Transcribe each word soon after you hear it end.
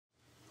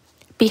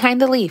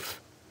Behind the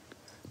Leaf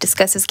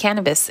discusses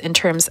cannabis in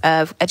terms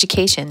of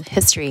education,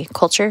 history,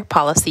 culture,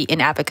 policy, and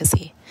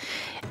advocacy.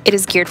 It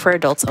is geared for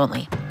adults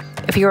only.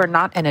 If you are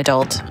not an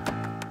adult,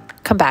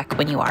 come back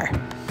when you are.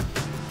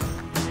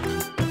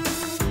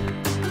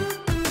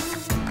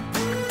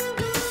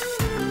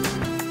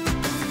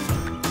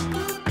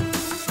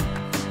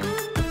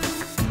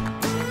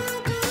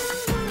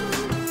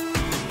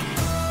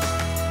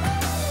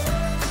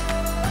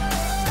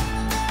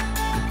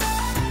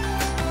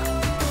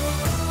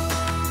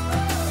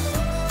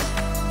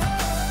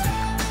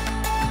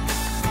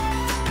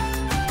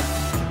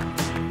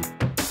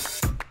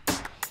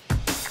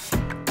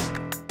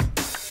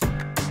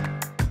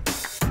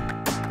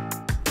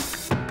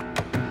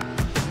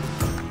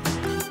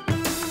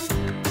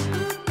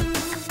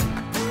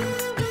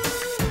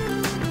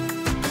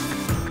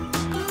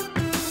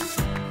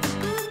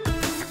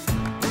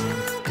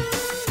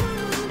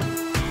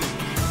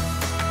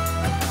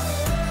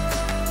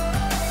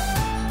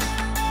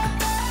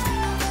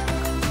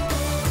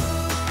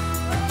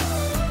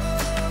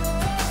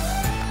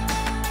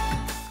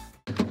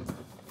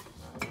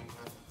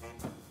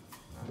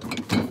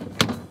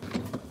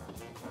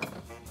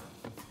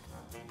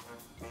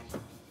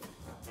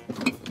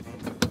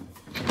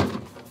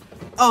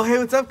 Oh, hey,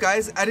 what's up,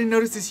 guys? I didn't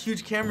notice this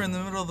huge camera in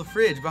the middle of the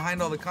fridge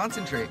behind all the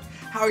concentrate.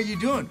 How are you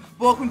doing?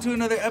 Welcome to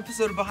another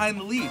episode of Behind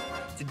the Leaf.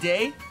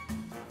 Today,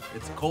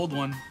 it's a cold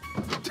one.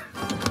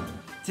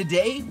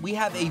 Today, we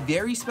have a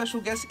very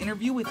special guest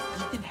interview with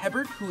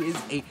Hebard, who is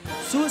a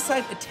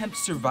suicide attempt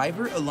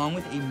survivor along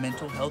with a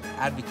mental health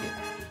advocate.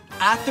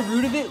 At the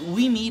root of it,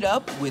 we meet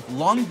up with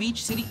Long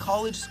Beach City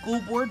College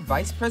School Board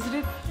Vice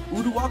President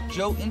Uduak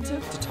Joe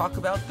Ntuk to talk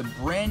about the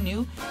brand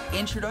new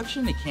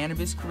Introduction to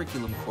Cannabis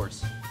curriculum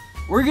course.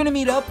 We're gonna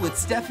meet up with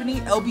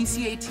Stephanie,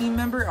 LBCA team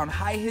member on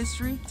High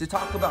History, to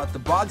talk about the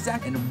Boggs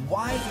Act and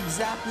why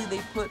exactly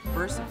they put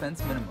first offense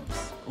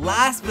minimums.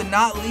 Last but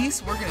not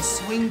least, we're gonna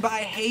swing by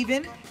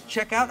Haven,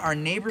 check out our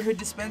neighborhood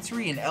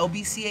dispensary and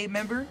LBCA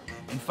member,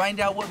 and find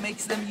out what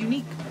makes them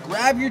unique.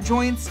 Grab your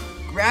joints,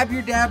 grab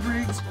your dab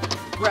rigs,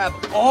 grab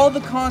all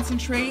the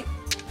concentrate,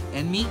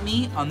 and meet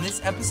me on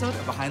this episode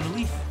of Behind the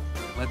Leaf.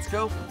 Let's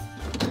go.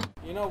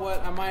 You know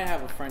what? I might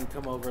have a friend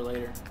come over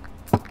later.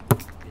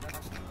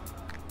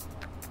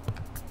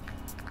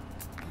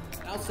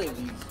 I'll save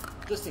these,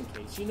 just in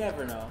case. You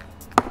never know.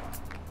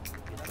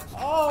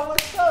 Oh,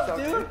 what's up,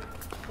 dude?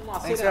 Come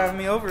on, Thanks for having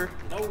me over.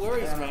 No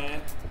worries,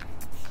 man.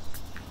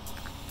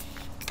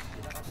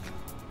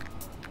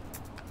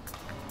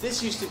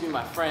 This used to be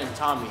my friend,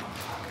 Tommy.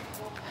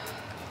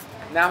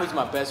 Now he's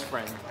my best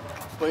friend.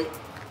 But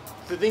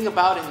the thing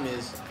about him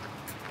is,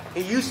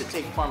 he used to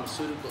take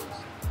pharmaceuticals.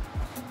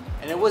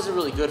 And it wasn't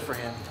really good for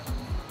him.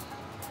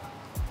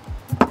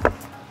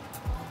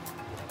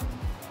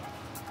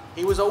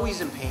 He was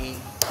always in pain.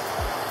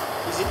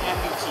 He's an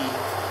amputee,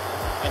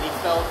 and he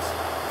felt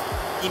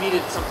he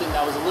needed something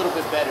that was a little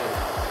bit better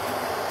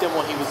than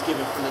what he was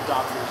given from the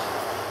doctors.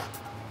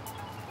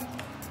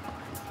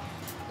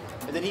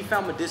 And then he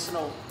found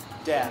medicinal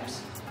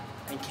dabs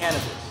and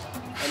cannabis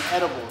and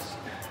edibles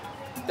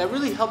that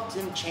really helped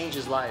him change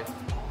his life.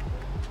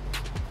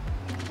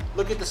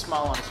 Look at the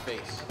smile on his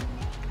face.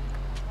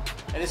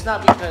 And it's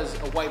not because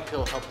a white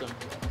pill helped him,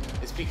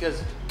 it's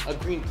because a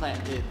green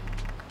plant did.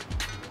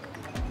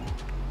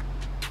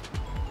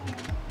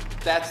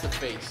 That's the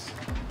face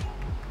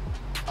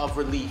of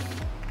relief,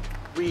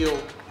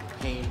 real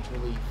pain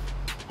relief.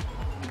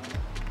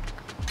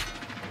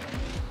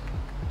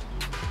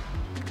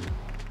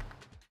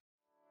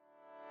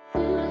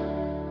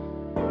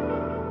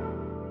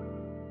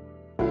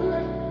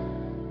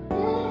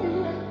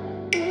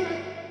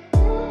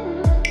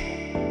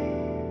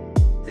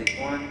 Take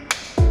one.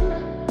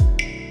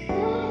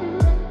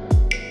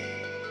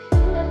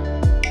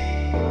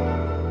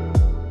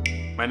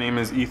 My name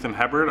is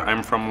Hebard.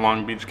 I'm from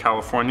Long Beach,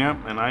 California,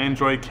 and I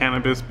enjoy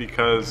cannabis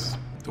because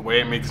the way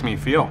it makes me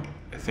feel.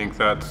 I think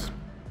that's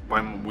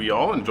when we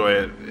all enjoy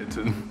it.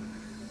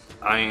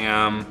 I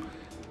am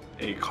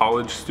a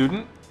college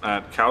student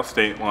at Cal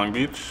State Long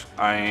Beach.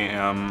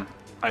 I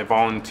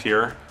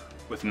volunteer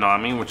with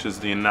NAMI, which is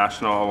the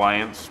National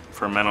Alliance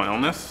for Mental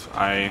Illness.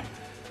 I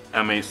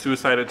am a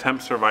suicide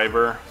attempt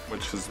survivor,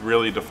 which has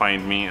really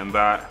defined me in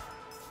that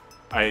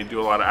I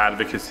do a lot of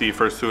advocacy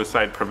for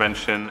suicide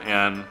prevention,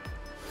 and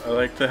I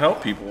like to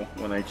help people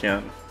when I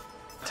can.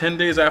 10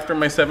 days after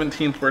my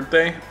 17th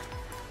birthday,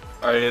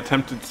 I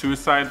attempted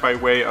suicide by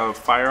way of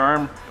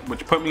firearm,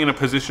 which put me in a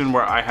position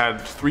where I had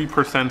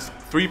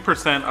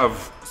 3%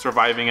 of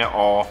surviving at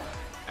all,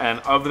 and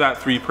of that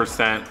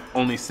 3%,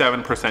 only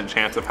 7%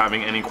 chance of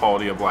having any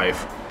quality of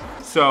life.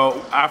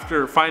 So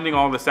after finding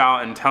all this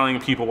out and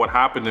telling people what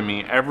happened to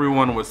me,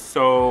 everyone was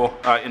so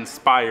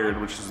inspired,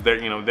 which is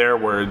their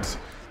words,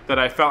 that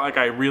I felt like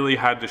I really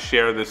had to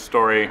share this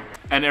story.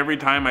 And every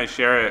time I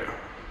share it,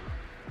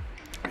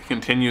 it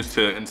continues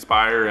to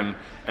inspire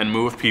and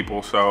move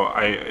people. So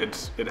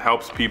it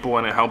helps people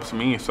and it helps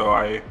me. So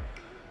I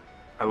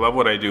love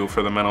what I do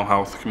for the mental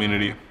health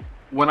community.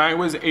 When I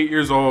was 8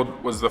 years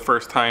old was the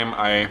first time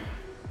I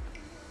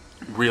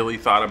really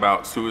thought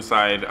about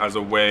suicide as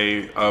a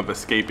way of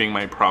escaping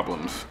my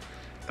problems.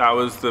 That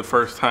was the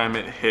first time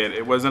it hit.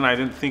 It wasn't, I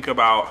didn't think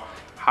about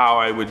how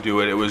I would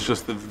do it. It was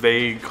just the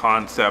vague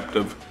concept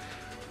of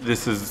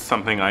this is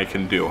something I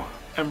can do.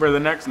 And for the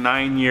next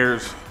 9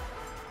 years,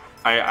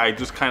 I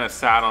just kind of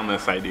sat on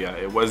this idea.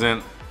 It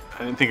wasn't,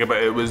 I didn't think about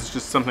it. It was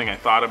just something I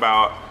thought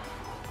about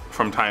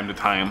from time to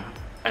time.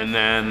 And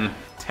then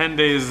 10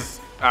 days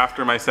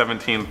after my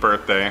 17th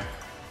birthday,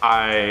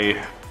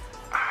 I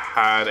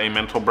had a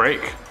mental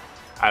break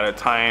at a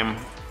time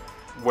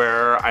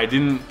where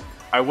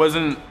I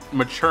wasn't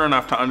mature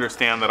enough to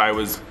understand that I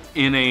was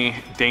in a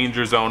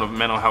danger zone of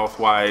mental health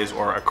wise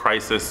or a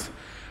crisis.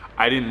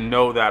 I didn't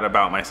know that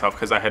about myself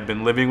because I had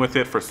been living with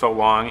it for so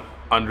long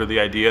under the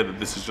idea that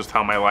this is just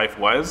how my life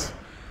was,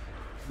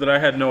 that I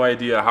had no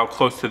idea how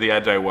close to the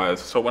edge I was.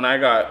 So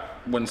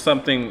when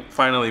something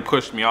finally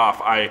pushed me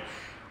off, I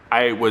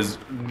was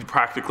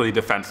practically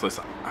defenseless.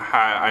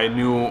 I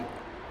knew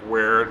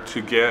where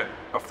to get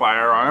a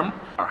firearm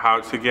or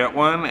how to get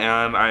one,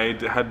 and I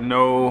had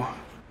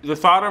the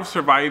thought of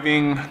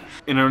surviving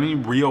in any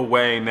real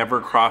way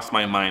never crossed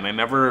my mind. I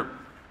never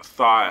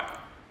thought,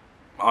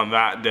 on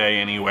that day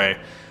anyway,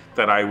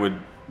 that I would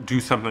do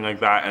something like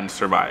that and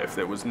survive.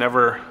 It was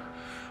never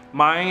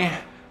my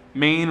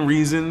main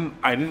reason.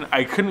 I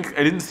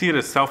didn't see it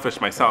as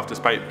selfish myself,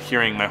 despite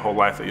hearing my whole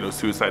life that,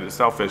 suicide is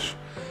selfish.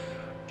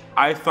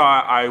 I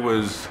thought I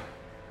was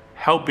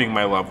helping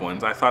my loved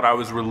ones. I thought I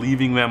was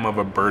relieving them of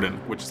a burden,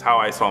 which is how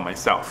I saw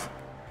myself.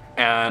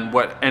 And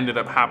what ended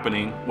up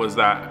happening was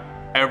that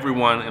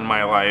everyone in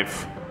my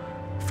life,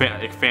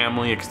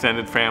 family,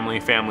 extended family,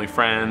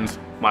 friends,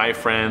 my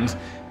friends,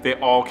 they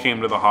all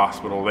came to the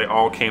hospital. They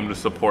all came to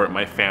support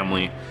my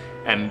family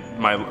and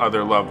my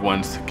other loved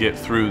ones to get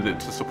through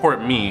to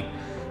support me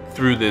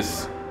through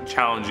this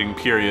challenging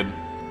period.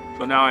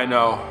 So now I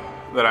know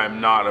that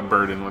I'm not a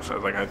burden, which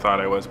I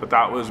thought I was, but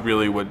that was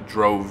really what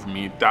drove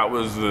me. That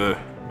was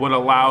what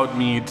allowed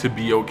me to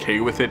be okay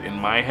with it in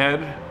my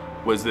head,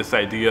 was this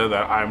idea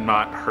that I'm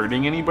not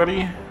hurting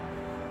anybody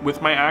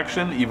with my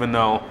action, even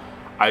though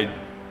I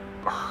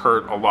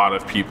hurt a lot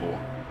of people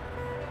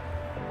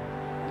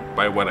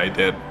by what I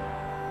did.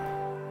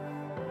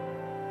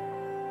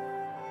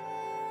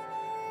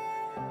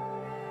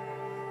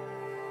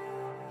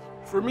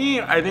 For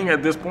me, I think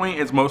at this point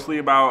it's mostly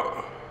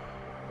about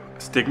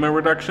stigma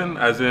reduction,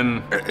 as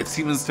in, it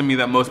seems to me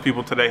that most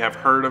people today have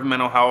heard of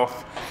mental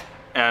health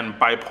and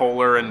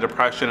bipolar and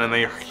depression, and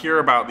they hear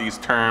about these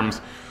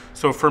terms.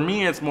 So for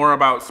me, it's more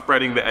about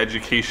spreading the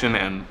education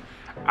and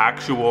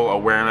actual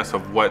awareness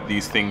of what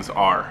these things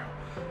are.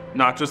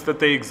 Not just that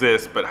they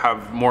exist, but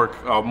have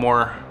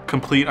more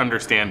complete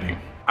understanding.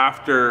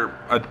 After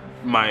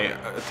my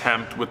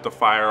attempt with the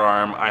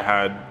firearm, I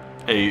had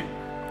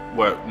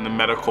what in the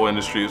medical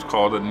industry is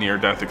called a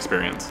near-death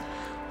experience.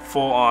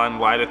 Full-on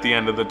light at the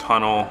end of the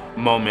tunnel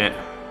moment.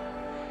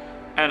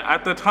 And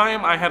at the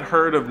time, I had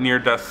heard of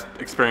near-death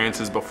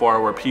experiences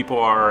before where people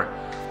are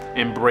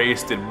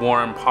embraced in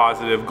warm,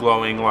 positive,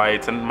 glowing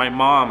lights. And my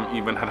mom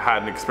even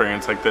had an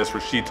experience like this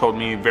where she told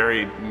me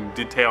very in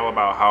detail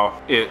about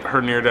how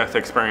her near-death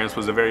experience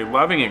was a very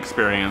loving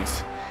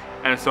experience.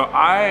 And so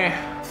I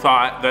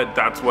thought that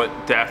that's what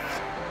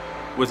death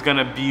was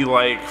gonna be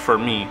like for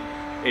me.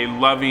 A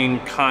loving,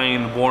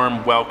 kind,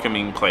 warm,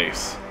 welcoming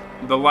place.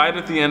 The light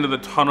at the end of the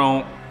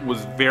tunnel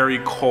was very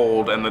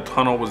cold and the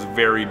tunnel was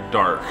very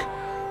dark.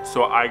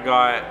 So I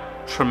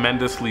got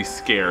tremendously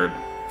scared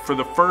for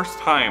the first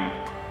time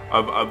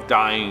of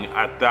dying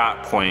at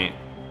that point.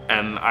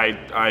 And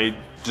I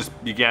just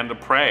began to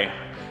pray.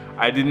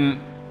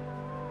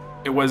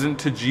 It wasn't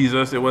to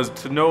Jesus, it was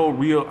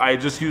to I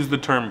just used the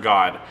term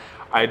God.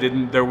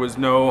 There was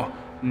no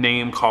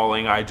name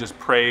calling. I just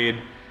prayed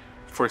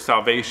for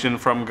salvation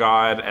from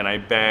God, and I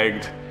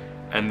begged,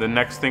 and the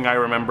next thing I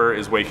remember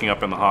is waking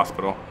up in the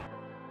hospital.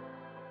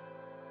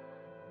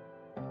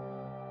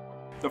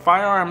 The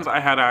firearms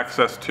I had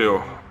access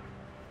to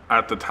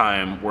at the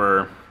time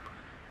were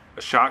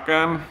a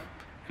shotgun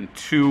and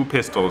 2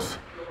 pistols.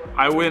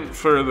 I went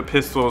for the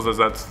pistols as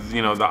that's the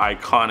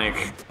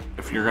iconic,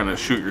 if you're gonna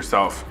shoot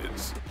yourself,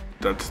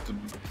 that's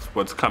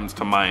what comes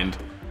to mind.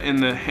 In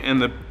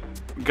the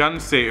gun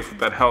safe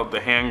that held the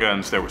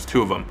handguns, there was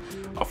 2 of them.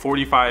 A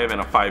 45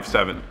 and a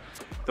 5.7.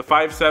 The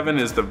 5.7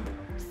 is the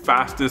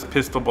fastest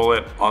pistol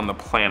bullet on the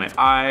planet.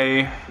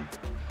 I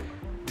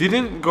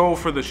didn't go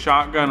for the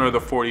shotgun or the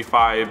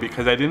 45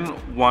 because I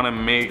didn't want to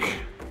make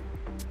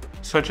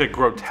such a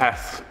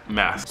grotesque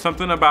mess.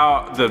 Something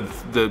about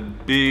the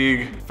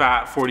big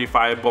fat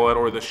 45 bullet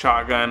or the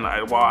shotgun,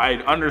 while I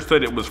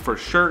understood it was for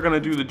sure gonna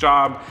do the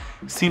job,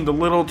 seemed a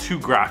little too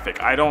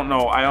graphic. I don't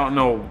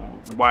know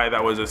why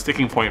that was a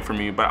sticking point for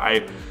me, but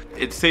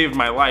it saved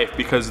my life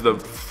because the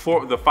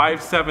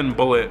 5.7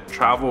 bullet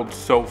traveled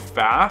so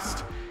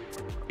fast,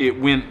 it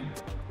went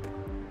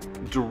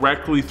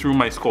directly through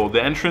my skull.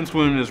 The entrance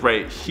wound is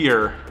right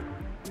here,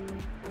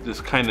 this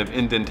kind of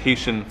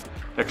indentation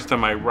next to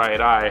my right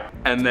eye,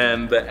 and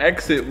then the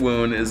exit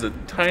wound is a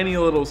tiny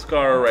little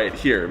scar right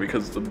here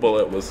because the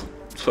bullet was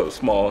so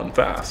small and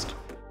fast.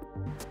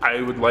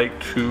 I would like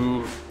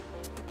to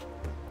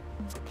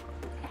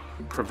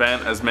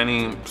prevent as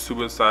many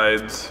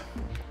suicides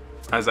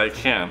as I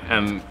can,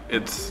 and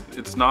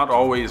it's not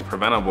always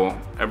preventable.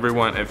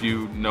 Everyone, if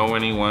you know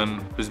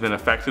anyone who's been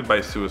affected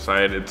by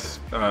suicide, it's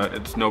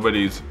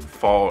nobody's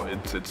fault.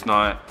 It's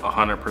not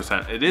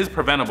 100%. It is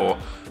preventable,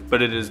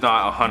 but it is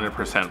not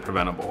 100%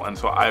 preventable. And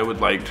so I would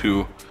like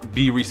to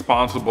be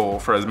responsible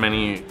for as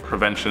many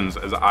preventions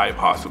as I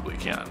possibly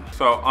can.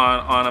 So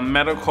on a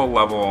medical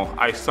level,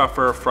 I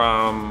suffer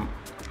from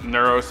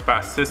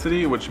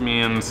neurospasticity, which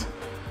means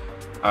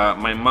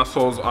my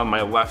muscles on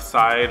my left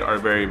side are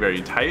very,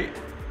 very tight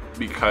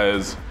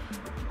because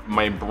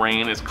my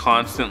brain is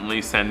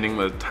constantly sending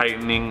the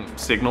tightening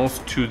signals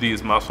to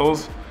these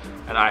muscles,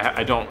 and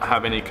I don't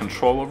have any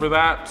control over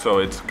that, so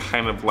it's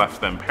kind of left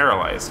them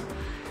paralyzed.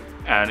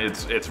 And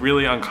it's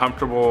really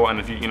uncomfortable, and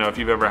if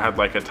you've ever had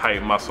like a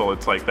tight muscle,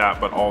 it's like that,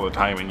 but all the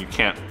time, and you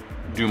can't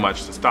do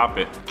much to stop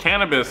it.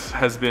 Cannabis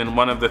has been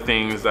one of the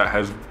things that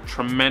has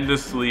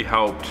tremendously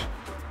helped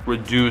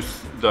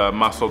reduce the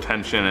muscle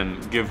tension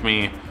and give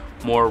me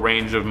more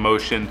range of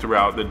motion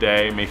throughout the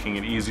day, making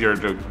it easier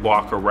to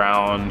walk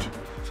around.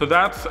 So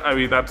that's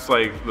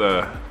like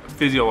the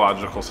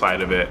physiological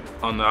side of it.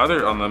 On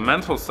the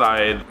mental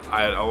side,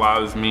 it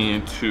allows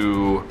me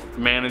to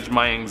manage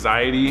my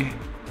anxiety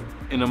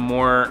in a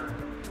more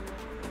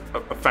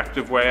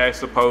effective way, I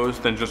suppose,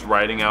 than just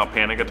riding out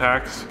panic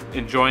attacks.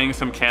 Enjoying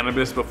some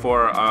cannabis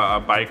before a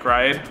bike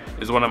ride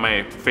is one of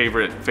my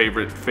favorite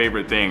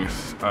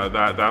things.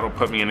 That'll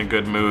put me in a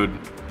good mood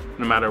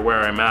no matter where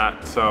I'm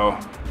at. So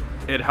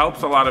it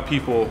helps a lot of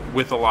people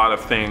with a lot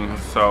of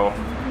things. So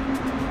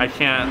I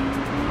can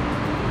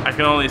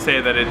only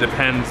say that it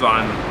depends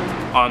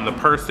on the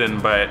person,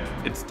 but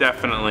it's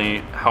definitely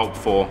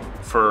helpful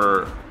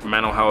for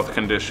mental health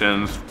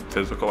conditions,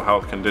 physical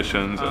health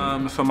conditions.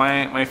 So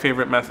my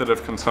favorite method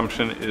of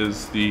consumption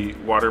is the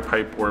water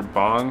pipe or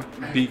bong,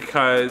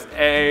 because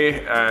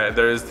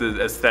there's an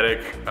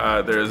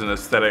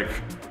aesthetic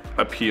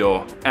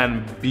appeal,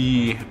 and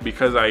B,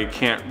 because I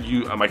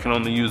can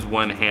only use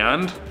one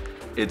hand,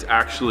 it's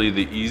actually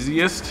the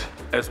easiest,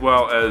 as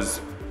well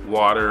as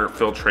water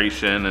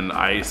filtration and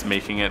ice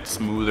making it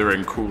smoother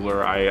and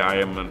cooler.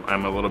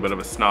 I'm a little bit of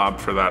a snob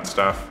for that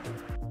stuff.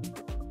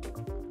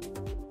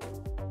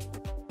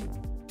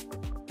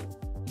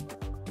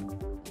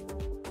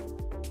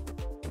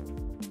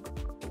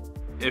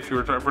 If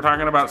we're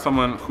talking about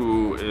someone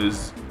who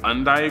is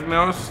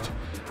undiagnosed,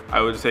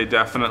 I would say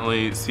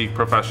definitely seek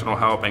professional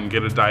help and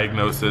get a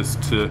diagnosis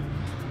to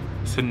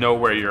know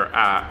where you're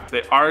at.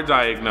 They are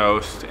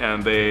diagnosed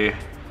and they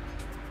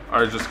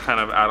are just kind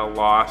of at a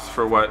loss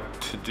for what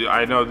to do.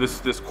 I know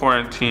this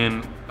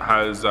quarantine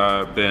has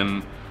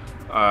been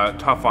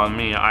tough on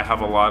me. I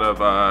have a lot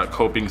of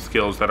coping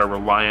skills that are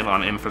reliant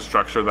on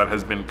infrastructure that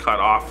has been cut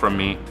off from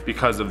me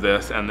because of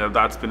this, and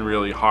that's been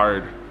really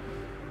hard.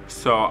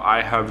 So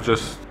I have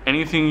just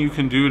anything you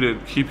can do to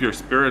keep your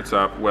spirits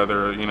up,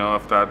 whether,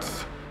 if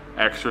that's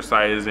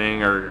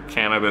exercising or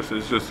cannabis,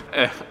 is just,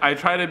 I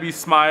try to be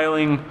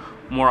smiling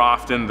more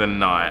often than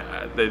not.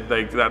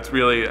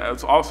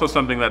 It's also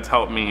something that's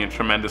helped me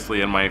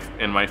tremendously in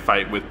my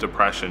fight with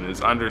depression,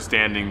 is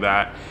understanding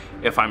that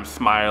if I'm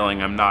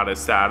smiling, I'm not as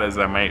sad as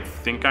I might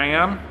think I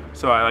am.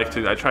 So I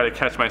try to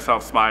catch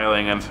myself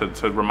smiling and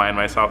to remind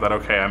myself that,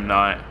 okay, I'm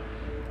not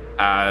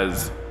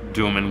as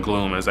doom and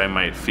gloom as I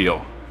might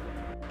feel.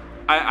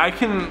 I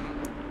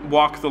can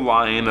walk the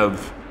line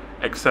of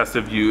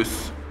excessive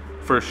use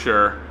for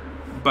sure,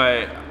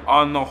 but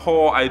on the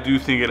whole, I do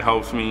think it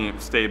helps me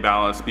stay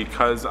balanced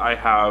because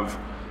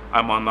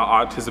I'm on the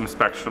autism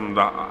spectrum,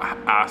 the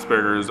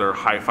Asperger's or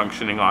high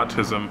functioning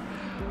autism,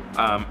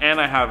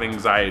 and I have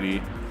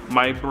anxiety.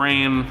 My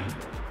brain,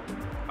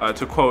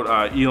 to quote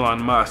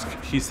Elon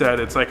Musk, he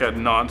said it's like a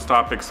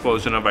nonstop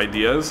explosion of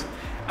ideas,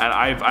 and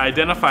I've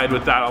identified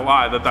with that a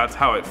lot, that's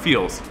how it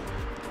feels,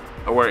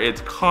 where it's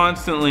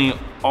constantly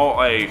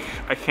I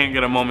can't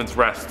get a moment's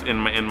rest in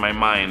my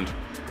mind.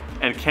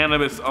 And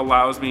cannabis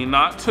allows me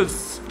not to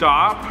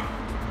stop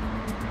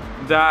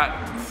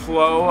that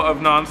flow of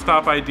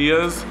nonstop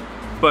ideas,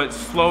 but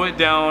slow it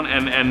down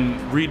and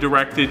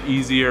redirect it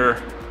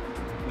easier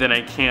than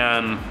I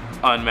can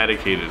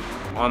unmedicated.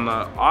 On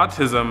the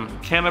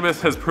autism,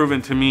 cannabis has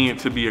proven to me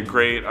to be a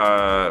great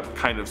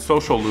kind of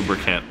social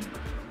lubricant.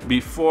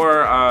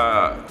 Before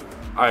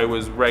I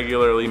was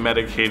regularly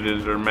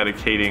medicated or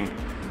medicating,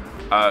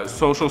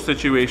 social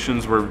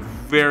situations were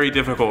very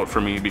difficult for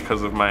me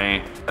because of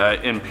my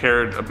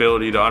impaired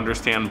ability to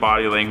understand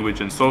body language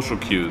and social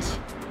cues.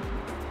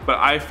 But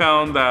I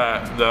found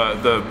that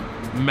the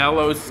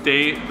mellow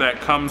state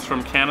that comes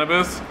from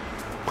cannabis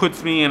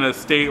puts me in a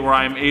state where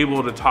I'm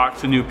able to talk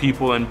to new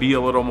people and be a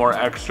little more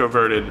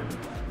extroverted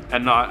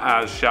and not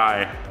as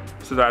shy.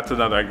 So that's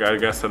another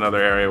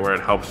area where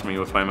it helps me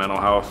with my mental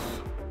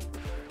health.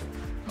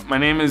 My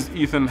name is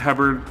Ethan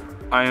Hebard.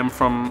 I am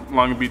from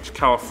Long Beach,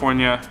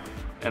 California,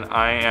 and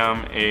I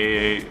am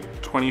a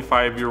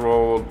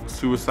 25-year-old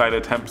suicide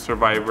attempt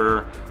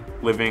survivor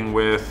living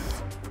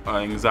with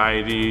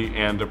anxiety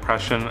and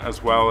depression,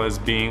 as well as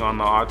being on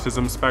the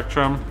autism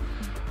spectrum.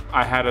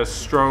 I had a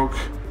stroke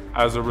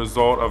as a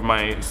result of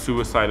my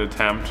suicide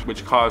attempt,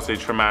 which caused a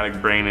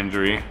traumatic brain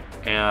injury.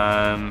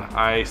 And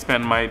I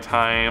spend my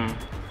time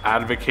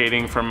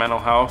advocating for mental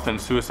health and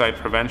suicide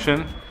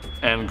prevention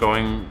and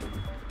going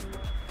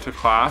to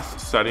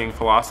class studying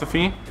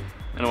philosophy.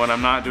 And when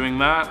I'm not doing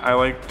that, I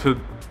like to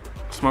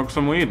smoke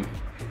some weed.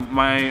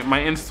 My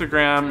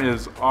Instagram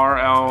is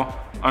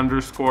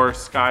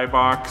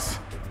RL_skybox.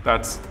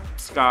 That's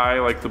sky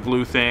like the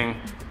blue thing,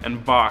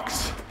 and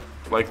box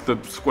like the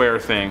square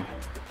thing.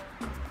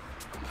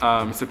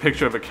 It's a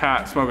picture of a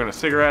cat smoking a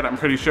cigarette, I'm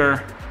pretty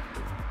sure.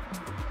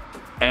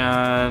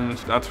 And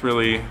that's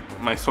really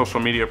my social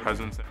media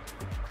presence.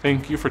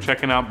 Thank you for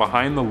checking out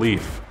Behind the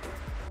Leaf.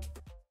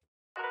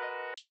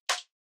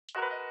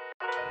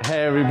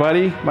 Hey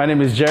everybody, my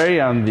name is Jerry.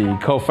 I'm the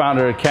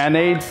co-founder of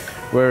CannAid.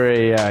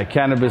 We're a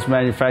cannabis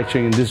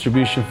manufacturing and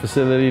distribution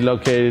facility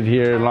located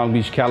here in Long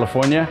Beach,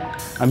 California.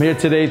 I'm here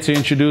today to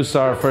introduce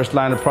our first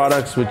line of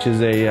products, which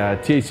is a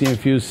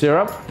THC-infused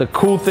syrup. The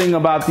cool thing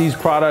about these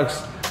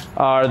products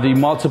are the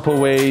multiple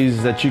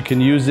ways that you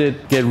can use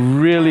it. Get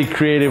really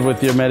creative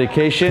with your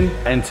medication.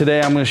 And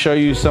today I'm gonna show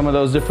you some of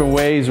those different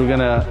ways. We're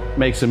gonna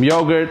make some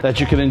yogurt that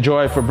you can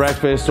enjoy for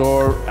breakfast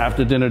or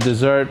after dinner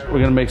dessert. We're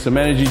gonna make some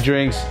energy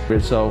drinks.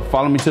 So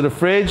follow me to the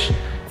fridge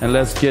and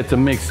let's get to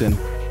mixing.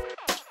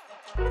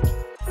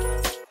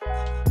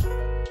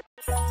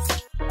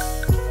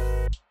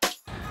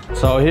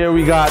 So here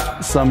we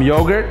got some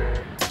yogurt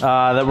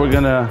that we're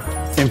gonna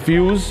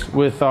infuse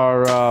with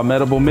our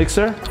medible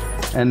mixer.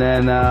 And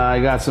then I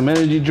got some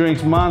energy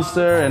drinks,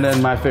 Monster, and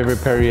then my favorite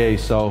Perrier.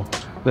 So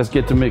let's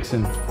get to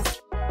mixing.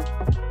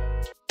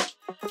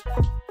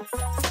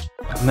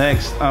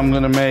 Next, I'm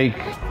gonna make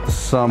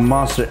some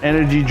Monster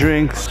energy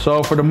drinks.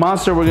 So for the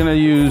Monster, we're gonna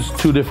use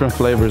 2 different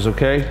flavors,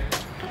 okay?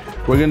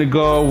 We're gonna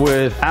go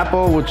with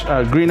apple, which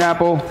green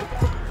apple,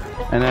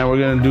 and then we're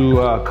gonna do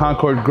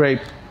Concord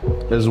grape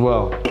as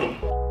well.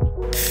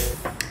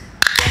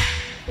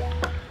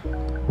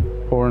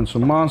 Pour in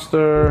some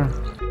Monster.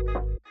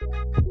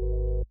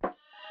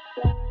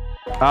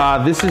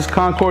 This is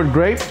Concord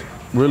grape,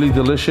 really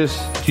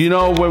delicious. Do you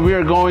know when we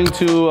are going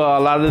to a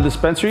lot of the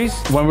dispensaries,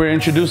 when we're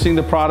introducing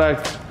the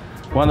product,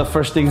 one of the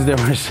first things they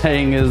were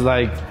saying is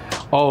like,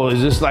 oh,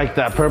 is this like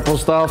that purple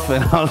stuff?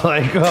 And I was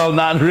like, oh,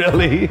 not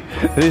really.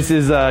 This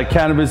is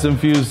cannabis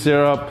infused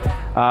syrup.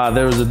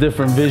 There was a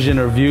different vision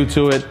or view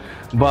to it,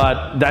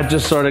 but that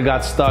just sort of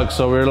got stuck.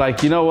 So we're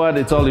like, you know what?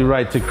 It's only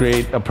right to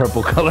create a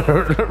purple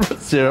color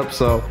syrup.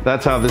 So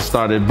that's how this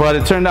started. But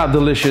it turned out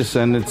delicious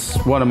and it's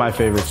one of my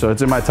favorites. So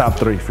it's in my top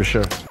 3 for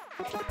sure.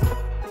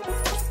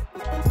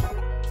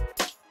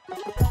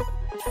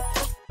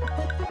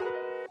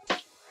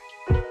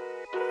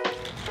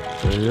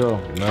 There you go,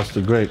 that's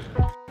the grape.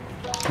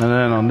 And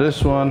then on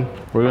this one,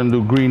 we're gonna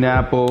do green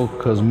apple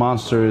because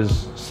Monster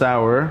is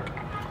sour.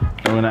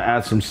 I'm gonna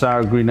add some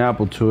sour green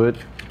apple to it.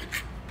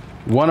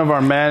 One of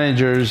our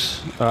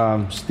managers,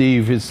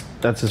 Steve,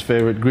 that's his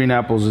favorite. Green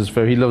apple's his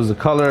favorite. He loves the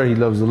color, he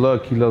loves the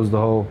look, he loves the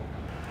whole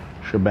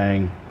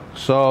shebang.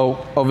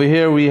 So over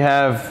here we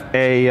have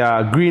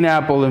a green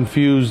apple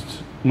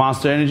infused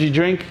Monster energy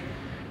drink.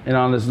 And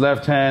on this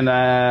left hand,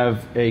 I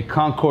have a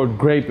Concord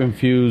grape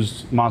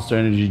infused Monster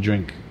energy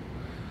drink.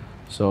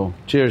 So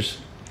cheers.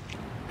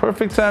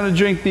 Perfect time to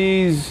drink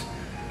these.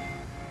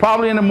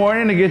 Probably in the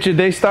morning to get your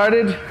day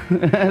started.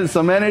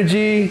 Some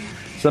energy,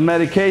 some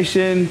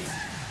medication.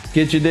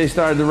 Get your day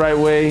started the right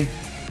way,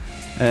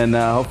 and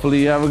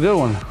hopefully you have a good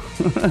one.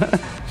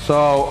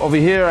 So over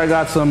here I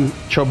got some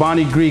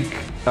Chobani Greek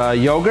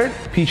yogurt,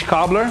 peach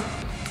cobbler.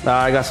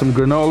 I got some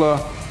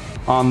granola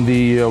on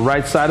the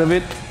right side of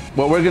it.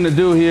 What we're gonna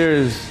do here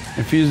is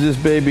infuse this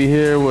baby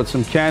here with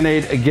some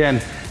CannAid.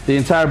 Again, the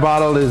entire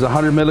bottle is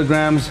 100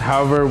 milligrams.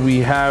 However,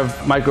 we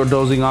have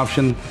microdosing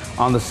option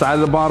on the side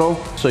of the bottle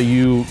so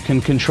you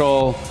can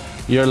control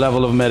your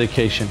level of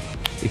medication.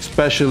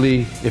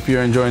 Especially if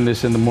you're enjoying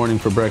this in the morning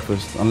for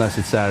breakfast, unless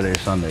it's Saturday or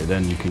Sunday,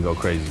 then you can go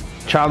crazy.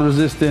 Child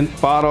resistant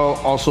bottle,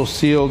 also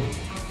sealed.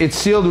 It's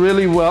sealed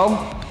really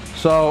well.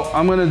 So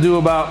I'm gonna do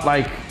about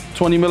like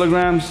 20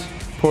 milligrams.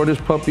 Pour this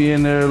puppy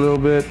in there a little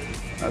bit.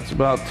 That's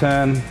about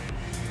 10.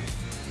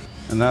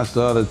 And that's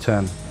the other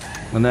 10.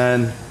 And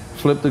then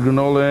flip the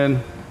granola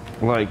in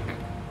like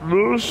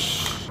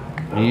this.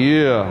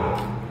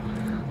 Yeah.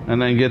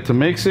 And then get to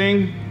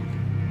mixing.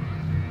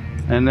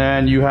 And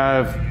then you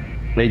have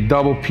a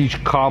double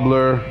peach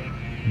cobbler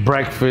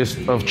breakfast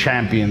of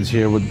champions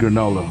here with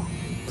granola.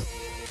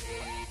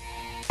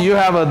 You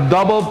have a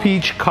double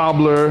peach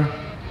cobbler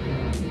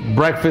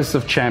breakfast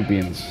of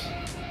champions.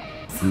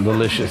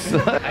 Delicious.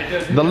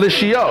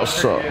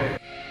 Delicioso.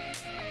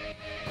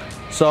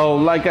 So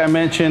like I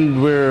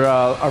mentioned,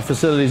 our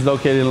facility is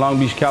located in Long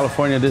Beach,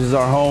 California. This is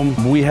our home.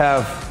 We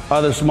have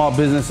other small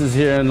businesses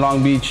here in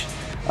Long Beach.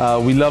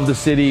 We love the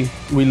city,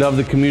 we love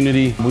the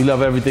community, we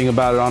love everything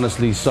about it,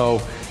 honestly. So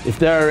if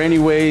there are any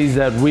ways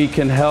that we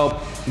can help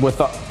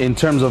in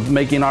terms of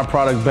making our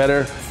product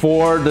better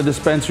for the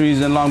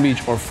dispensaries in Long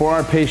Beach or for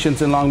our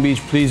patients in Long Beach,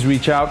 please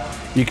reach out.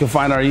 You can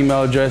find our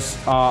email address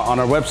on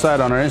our website,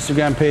 on our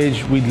Instagram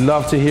page. We'd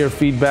love to hear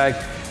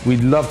feedback.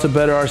 We'd love to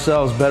better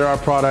ourselves, better our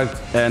product,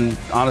 and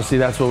honestly,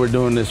 that's what we're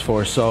doing this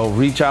for. So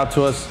reach out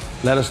to us,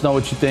 let us know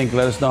what you think,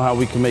 let us know how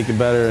we can make it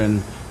better,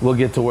 and we'll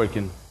get to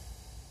working.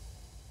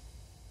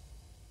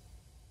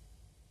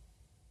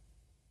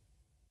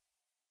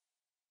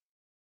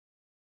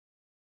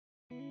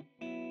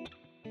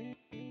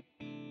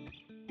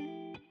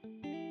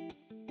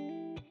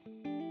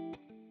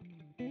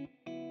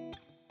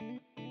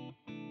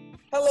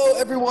 Hello,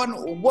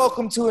 everyone.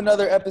 Welcome to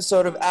another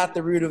episode of At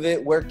the Root of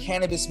It, where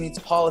cannabis meets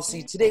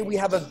policy. Today, we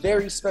have a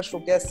very special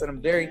guest that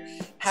I'm very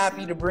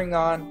happy to bring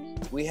on.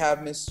 We have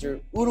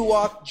Mr.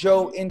 Uduak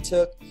Joe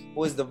Ntuk,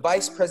 who is the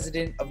Vice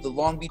President of the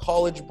Long Beach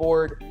College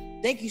Board.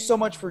 Thank you so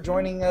much for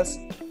joining us.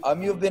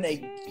 You have been a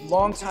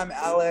longtime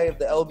ally of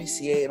the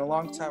LBCA and a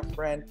longtime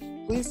friend.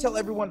 Please tell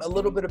everyone a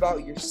little bit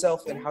about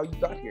yourself and how you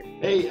got here.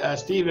 Hey,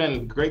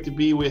 Stephen, great to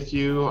be with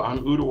you. I'm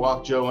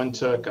Uduak Joe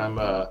Ntuk. I'm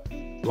a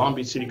Long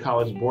Beach City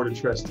College Board of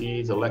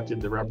Trustees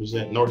elected to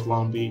represent North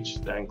Long Beach.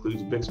 That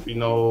includes Bixby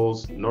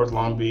Knolls, North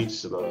Long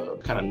Beach, the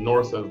kind of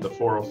north of the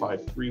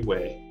 405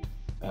 freeway.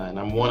 And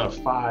I'm one of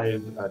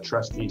 5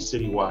 trustees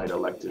citywide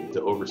elected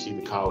to oversee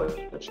the college.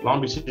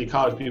 Long Beach City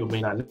College, people may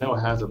not know,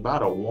 has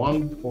about a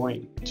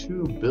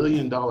 $1.2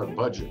 billion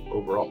budget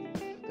overall.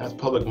 That's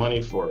public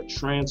money for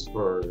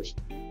transfers,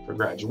 for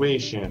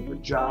graduation, for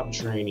job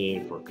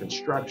training, for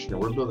construction.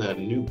 We're building a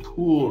new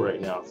pool right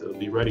now to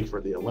be ready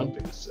for the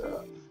Olympics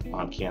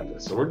on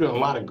campus. So we're doing a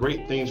lot of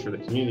great things for the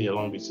community at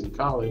Long Beach City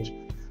College.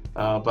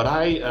 But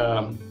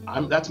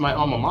that's my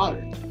alma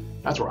mater.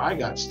 That's where I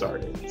got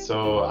started.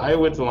 So I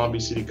went to Long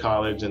Beach City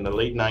College in the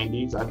late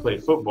 90s. I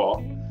played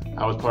football.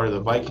 I was part of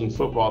the Viking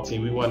football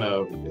team. We won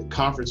a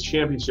conference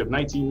championship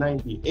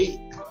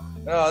 1998.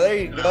 Oh, there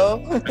you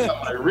go. I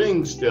got my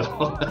ring still,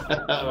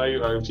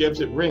 our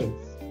championship ring.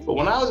 But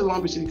when I was at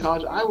Long Beach City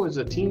College, I was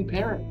a teen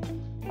parent.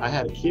 I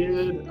had a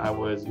kid. I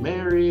was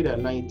married at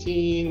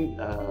 19,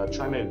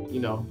 trying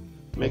to,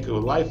 make a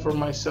life for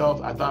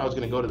myself. I thought I was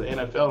going to go to the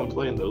NFL and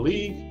play in the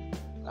league.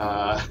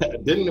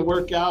 It didn't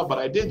work out, but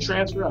I did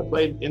transfer. I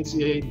played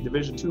NCAA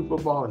Division II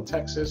football in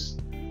Texas,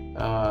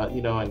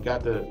 and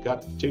got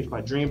to chase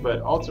my dream.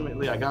 But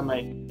ultimately, I got my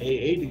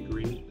AA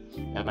degree,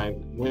 and I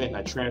went and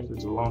I transferred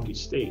to Long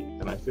Beach State,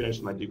 and I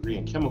finished my degree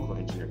in chemical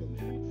engineering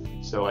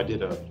there. So I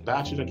did a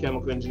bachelor in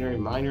chemical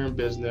engineering, minor in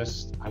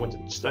business. I went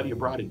to study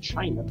abroad in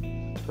China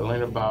to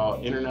learn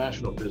about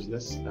international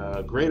business.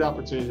 Great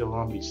opportunity at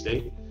Long Beach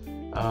State.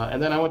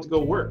 And then I went to go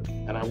work,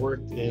 and I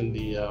worked in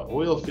the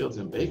oil fields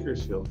in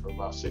Bakersfield for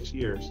about 6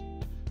 years.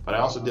 But I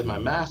also did my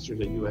master's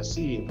at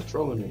USC in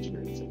petroleum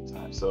engineering at the same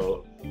time.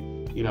 So,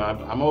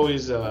 I'm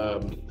always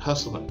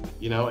hustling,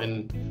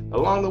 and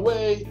along the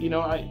way,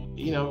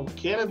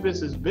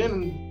 cannabis has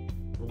been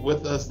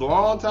with us a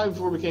long time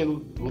before it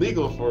became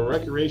legal for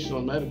recreational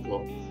and medical.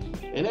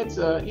 And it's,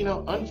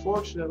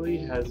 unfortunately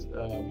has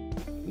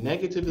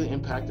negatively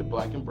impacted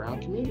Black and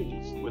brown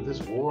communities with this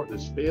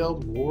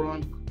failed war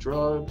on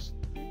drugs.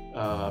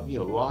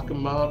 Lock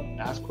them up,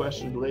 ask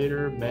questions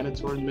later,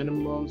 mandatory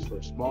minimums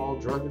for small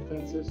drug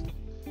offenses.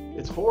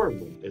 It's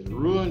horrible. It's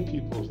ruined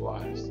people's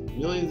lives,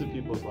 millions of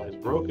people's lives,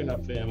 broken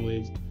up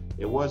families.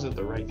 It wasn't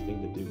the right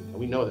thing to do. And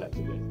we know that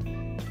today.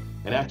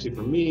 And actually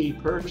for me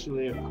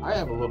personally, I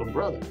have a little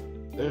brother.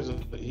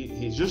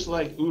 He's just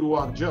like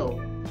Uduak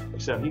Joe,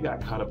 except he got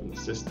caught up in the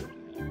system.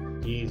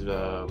 He's,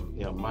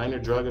 minor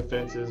drug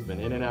offenses, been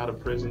in and out of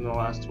prison the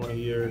last 20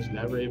 years,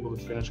 never able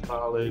to finish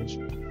college,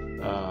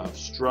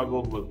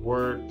 struggled with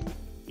work.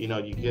 You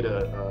get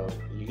a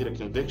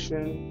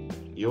conviction,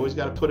 you always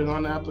got to put it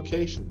on the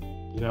application.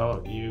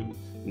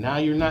 Now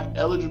you're not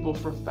eligible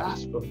for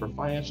FAFSA, for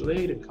financial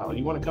aid at college.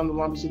 You want to come to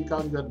Long Beach City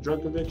College, you got a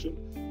drug conviction?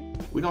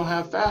 We don't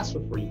have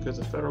FAFSA for you because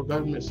the federal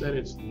government said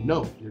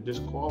you're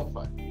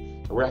disqualified.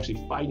 And we're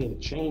actually fighting to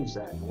change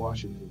that in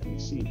Washington,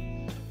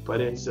 D.C.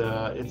 But it's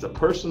a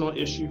personal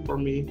issue for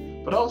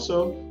me. But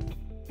also,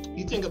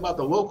 you think about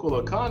the local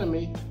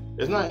economy,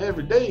 it's not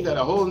every day you got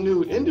a whole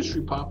new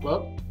industry pop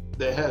up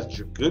that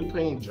has good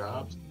paying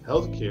jobs,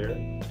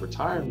 healthcare,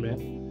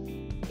 retirement,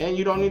 and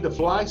you don't need to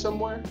fly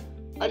somewhere.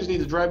 I just need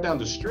to drive down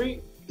the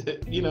street,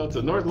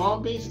 to North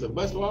Long Beach, to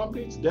West Long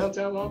Beach,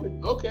 downtown Long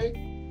Beach.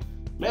 Okay,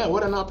 man,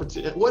 what an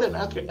opportunity! What an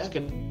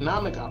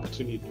economic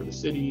opportunity for the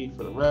city,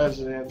 for the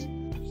residents.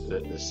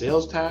 The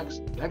sales tax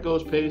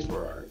that pays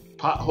for our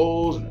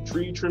potholes and the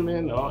tree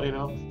trimming.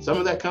 Some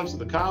of that comes to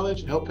the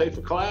college, help pay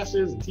for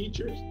classes and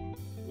teachers.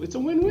 It's a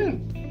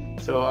win-win.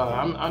 So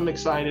I'm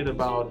excited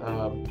about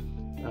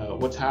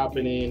what's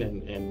happening,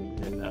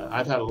 and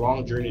I've had a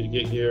long journey to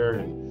get here,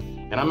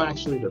 and I'm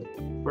actually the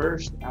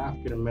first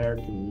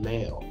African-American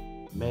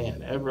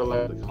man ever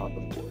elected to the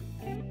college board.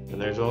 And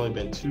there's only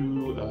been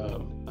 2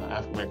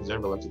 African-Americans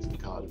ever elected to the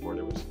college board.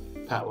 There was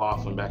Pat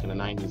Laughlin back in the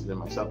 90s, and then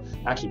myself.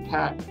 Actually,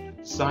 Pat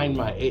signed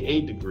my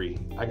AA degree.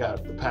 I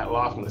got the Pat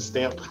Laughlin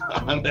stamp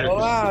on there. Oh,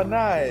 wow,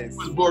 nice.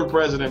 I was board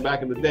president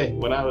back in the day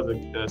when I was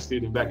a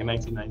student back in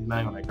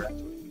 1999 when I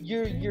graduated.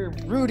 You're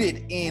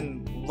rooted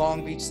in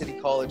Long Beach City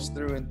College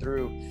through and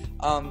through.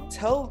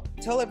 Tell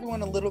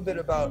everyone a little bit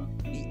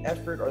about the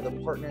effort or the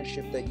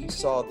partnership that you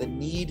saw, the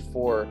need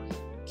for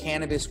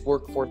cannabis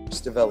workforce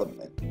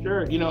development.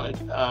 Sure. You know,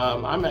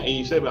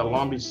 you say about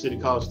Long Beach City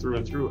College through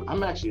and through.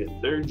 I'm actually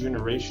a third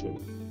generation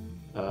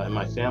in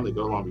my family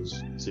go to Long Beach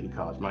City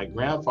College. My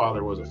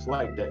grandfather was a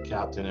flight deck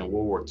captain in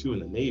World War II in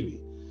the Navy,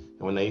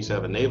 and when they used to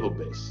have a naval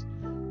base.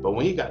 But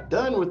when he got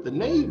done with the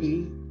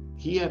Navy,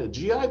 he had a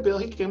GI Bill.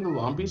 He came to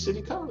Long Beach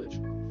City College,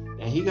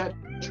 and he got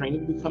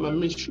trained to become a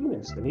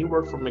machinist. And he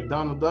worked for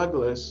McDonnell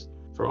Douglas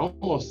for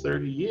almost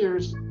 30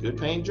 years. Good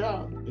paying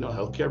job. You know,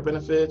 healthcare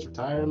benefits,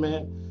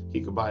 retirement.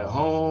 He could buy a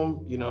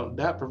home. You know,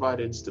 that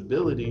provided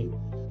stability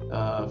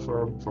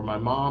for my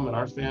mom and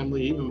our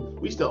family. Even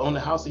we still own the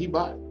house that he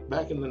bought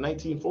back in the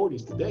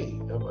 1940s today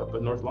up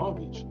in North Long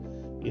Beach.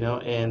 You know,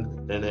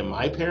 and then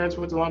my parents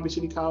went to Long Beach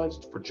City College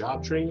for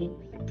job training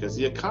because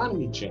the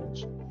economy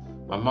changed.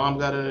 My mom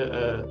got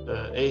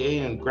a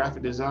AA in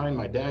graphic design.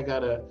 My dad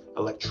got a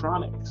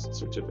electronics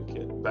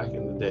certificate back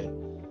in the day,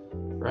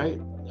 right?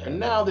 And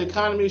now the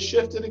economy has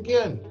shifted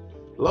again.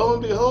 Lo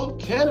and behold,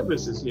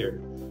 cannabis is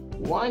here.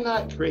 Why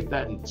not create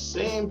that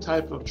same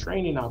type of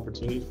training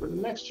opportunity for the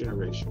next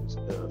generations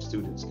of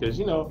students? Because,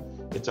 you know,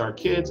 it's our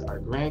kids, our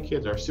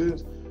grandkids, our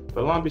students.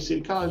 But Long Beach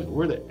City College,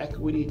 we're the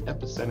equity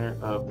epicenter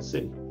of the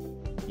city.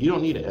 You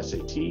don't need an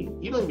SAT.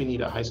 You don't even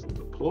need a high school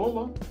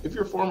diploma. If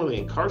you're formerly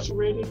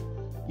incarcerated,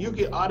 you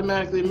get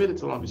automatically admitted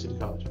to Long Beach City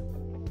College.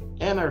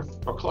 And our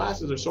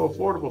classes are so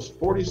affordable, it's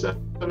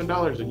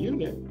 $47 a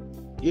unit.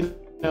 You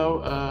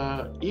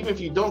know, even if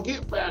you don't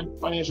get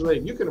financial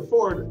aid, you can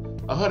afford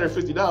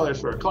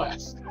 $150 for a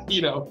class,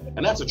 you know,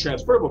 and that's a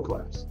transferable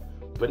class.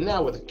 But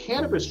now with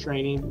cannabis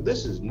training,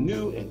 this is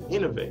new and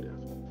innovative,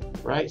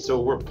 right? So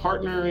we're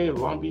partnering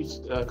with Long Beach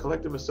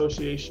Collective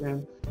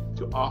Association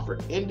to offer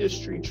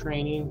industry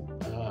training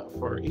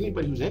for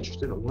anybody who's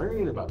interested in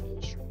learning about the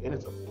industry. And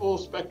it's a full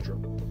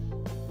spectrum.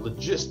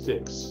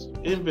 Logistics,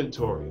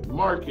 inventory,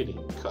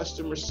 marketing,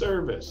 customer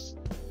service.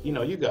 You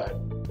know, you got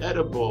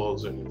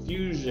edibles and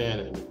infusion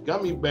and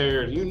gummy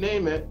bears, you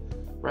name it,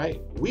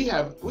 right? We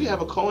have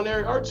a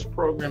culinary arts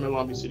program at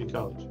Long Beach City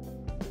College.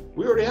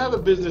 We already have a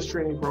business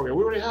training program.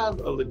 We already have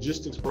a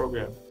logistics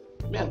program.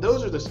 Man,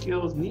 those are the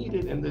skills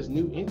needed in this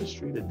new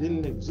industry that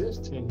didn't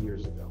exist 10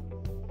 years ago.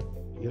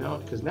 You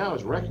know, because now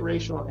it's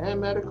recreational and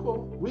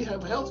medical. We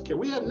have healthcare.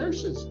 We have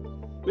nurses.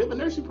 We have a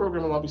nursing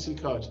program at Long Beach City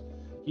College.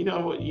 You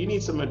know, you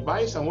need some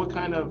advice on what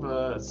kind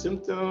of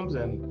symptoms,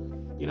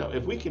 and, you know,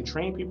 if we can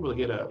train people to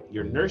get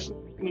your nursing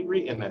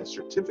degree and that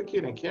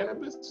certificate in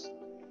cannabis,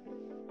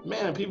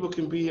 man, people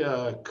can be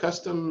a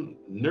custom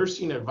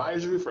nursing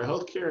advisory for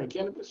healthcare and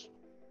cannabis.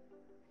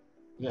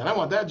 Man, I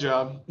want that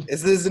job.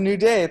 This is a new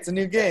day. It's a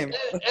new game.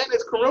 And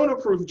it's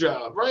corona-proof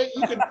job, right?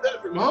 You can do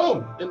that from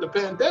home in the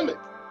pandemic.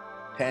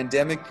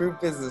 Pandemic-proof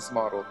business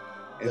model.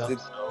 So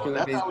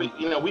that's how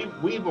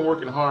we've been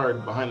working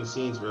hard behind the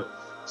scenes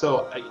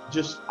So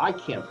I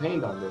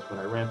campaigned on this when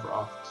I ran for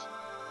office,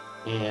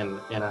 and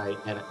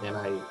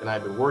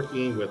I've been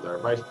working with our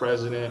vice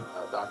president,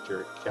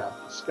 Dr.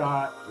 Kathy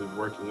Scott. We've been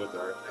working with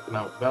our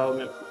economic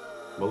development,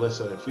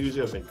 Melissa and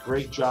Fusio. Have been a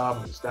great job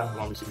with the staff of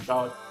Long Beach City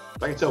College.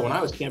 I can tell when I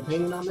was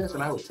campaigning on this,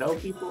 and I would tell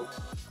people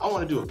I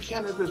want to do a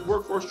cannabis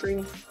workforce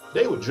training,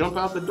 they would jump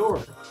out the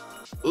door,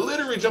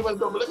 literally jump out the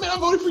door, but like, man, I'm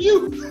voting for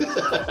you.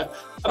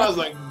 And I was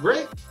like,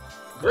 great.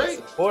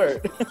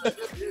 Support.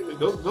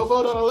 Go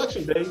vote on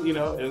election day, you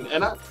know,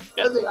 and I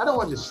don't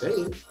want to just say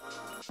it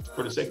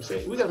for the sake of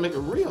saying it. We got to make it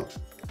real,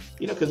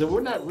 you know, because if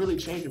we're not really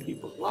changing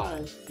people's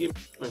lives, giving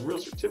real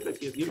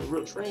certificates, giving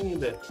real training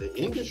that the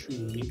industry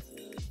needs,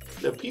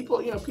 the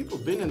people, you know, people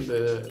been in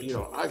the, you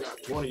know, I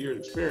got 20 years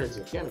experience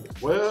in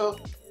cannabis. Well,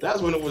 that's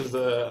when it was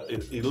the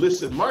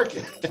illicit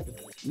market.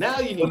 Now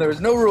you need. When there was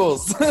no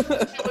rules. No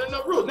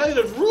rules. Now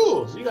there's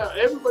rules. You got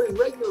everybody's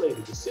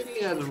regulated. The city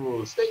has a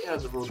rule. The state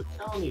has a rule. The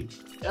county,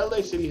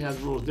 LA City has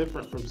rules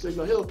different from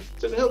Signal Hill.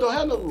 Signal Hill don't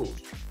have no rules.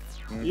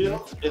 Mm-hmm. You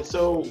know, and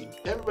so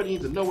everybody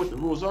needs to know what the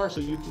rules are so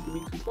you can be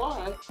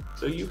compliant,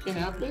 so you can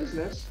have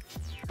business,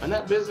 and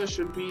that business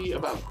should be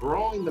about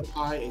growing the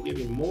pie and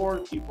giving more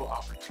people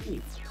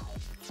opportunities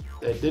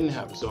that didn't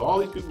happen. So all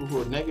these people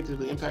who are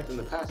negatively impacted in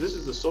the past, this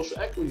is the social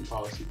equity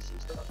policies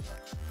and stuff.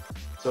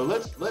 So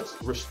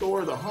let's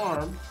restore the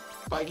harm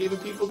by giving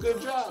people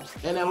good jobs.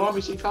 And at Long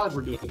Beach City College,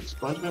 we're doing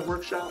expungement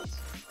workshops.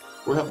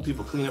 We're helping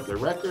people clean up their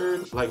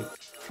record. Like,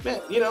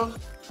 man, you know,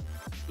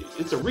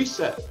 it's a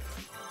reset.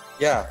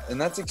 Yeah, and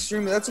that's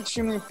extremely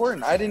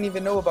important. I didn't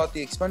even know about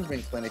the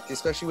expungement clinic,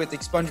 especially with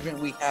expungement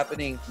week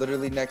happening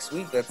literally next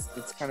week.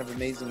 That's kind of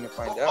amazing to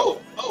find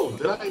out.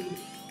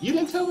 You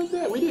didn't tell us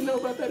that? We didn't know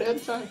about that ahead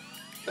of time.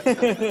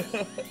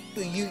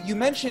 You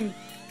mentioned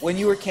when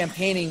you were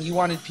campaigning, you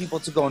wanted people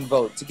to go and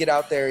vote, to get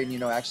out there and, you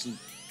know, actually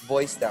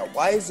voice that.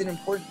 Why is it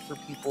important for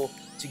people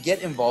to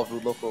get involved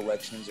with local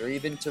elections or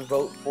even to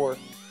vote for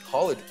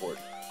college board?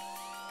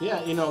 Yeah,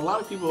 a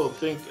lot of people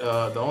think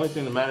the only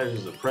thing that matters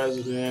is the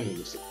president and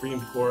the Supreme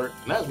Court,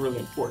 and that's really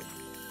important.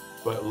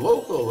 But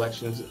local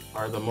elections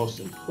are the most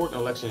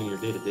important election in your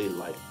day-to-day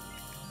life.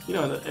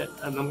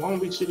 And the Long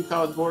Beach City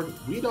College Board,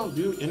 we don't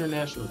do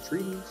international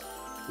treaties.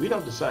 We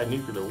don't decide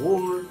nuclear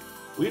war.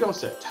 We don't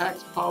set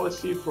tax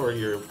policy for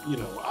your,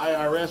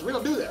 IRS. We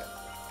don't do that.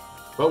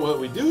 But what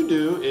we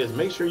do is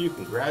make sure you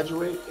can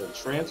graduate and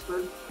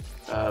transfer.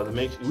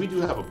 We do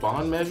have a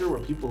bond measure where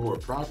people who are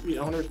property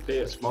owners pay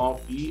a small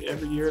fee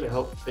every year to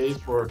help pay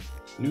for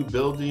new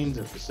buildings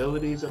and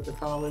facilities at the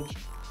college.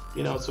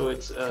 So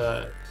it's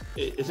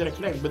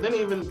interconnected. But then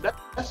even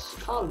that's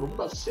college. What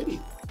about city?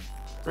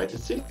 Right? The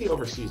city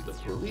oversees the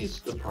police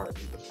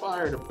department, the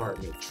fire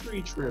department,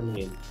 tree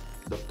trimming,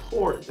 the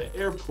port, the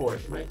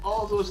airport, right?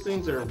 All those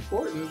things are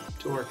important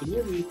to our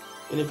community.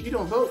 And if you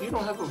don't vote, you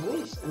don't have a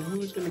voice in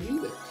who's going to be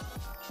there.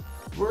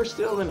 We're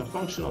still in a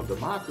functional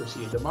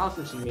democracy, and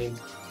democracy means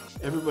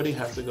everybody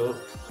has to go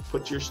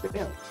put your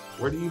stamp.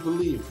 Where do you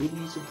believe? Who do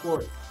you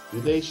support?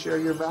 Do they share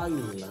your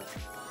values or not?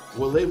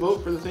 Will they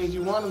vote for the things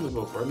you want them to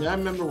vote for? I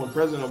remember when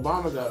President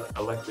Obama got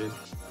elected,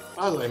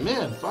 I was like,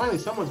 man, finally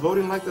someone's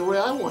voting like the way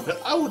I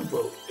would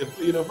vote.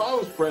 If I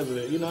was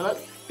president,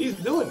 he's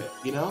doing it,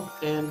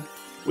 and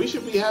we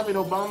should be having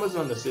Obamas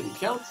on the city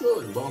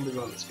council, and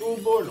Obamas on the school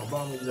board, and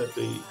Obamas at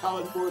the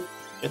college board.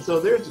 And so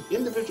there's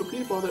individual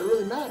people that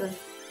really matter,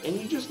 and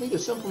you just need a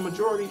simple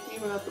majority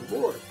even at the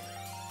board,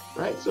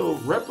 right? So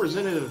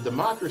representative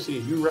democracy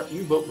is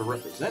you vote for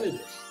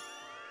representatives,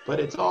 but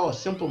it's all a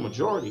simple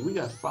majority. We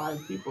got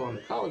 5 people on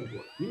the college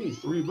board. You need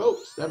 3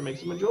 votes. That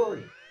makes a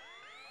majority.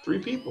 3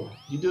 people.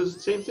 You do the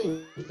same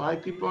thing.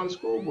 5 people on the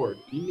school board.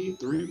 You need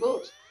 3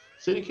 votes.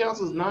 City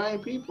council is 9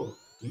 people.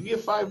 You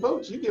get 5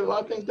 votes, you get a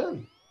lot of things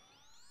done.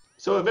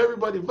 So if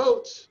everybody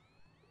votes,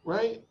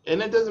 right,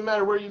 and it doesn't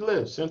matter where you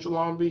live, Central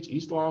Long Beach,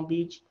 East Long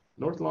Beach,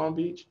 North Long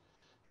Beach,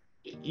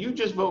 you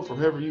just vote for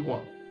whoever you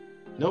want.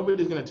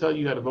 Nobody's going to tell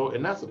you how to vote,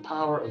 and that's the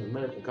power of the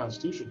American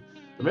Constitution.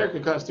 The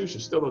American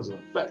Constitution still doesn't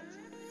affect,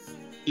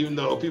 even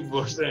though people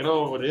are saying,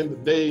 oh, the end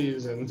of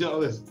days and all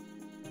this.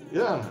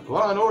 Yeah,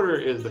 law and order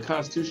is the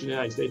Constitution of the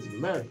United States of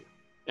America.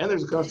 And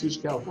there's a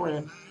Constitution of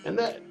California, and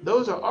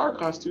those are our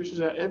constitutions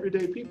that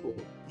everyday people.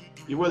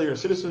 Whether you're a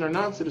citizen or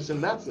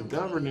non-citizen, that's the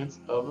governance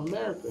of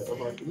America,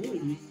 of our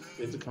community,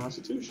 is the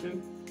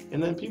Constitution.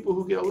 And then people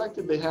who get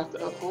elected, they have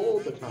to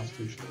uphold the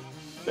Constitution.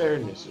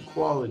 Fairness,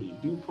 equality,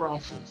 due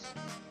process,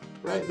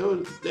 right?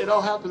 It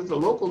all happens at the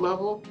local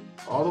level,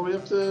 all the way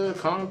up to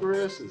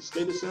Congress, the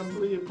state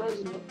assembly, and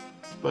president.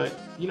 But,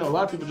 a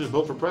lot of people just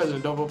vote for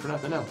president, don't vote for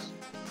nothing else.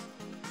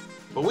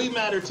 But we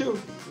matter too.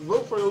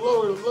 Vote for the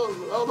lower,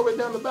 all the way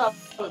down the ballot,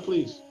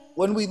 please.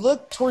 When we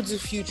look towards the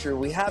future,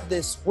 we have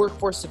this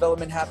workforce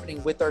development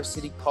happening with our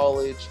city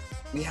college.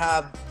 We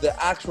have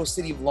the actual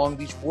city of Long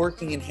Beach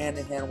working in hand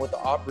with the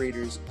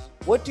operators.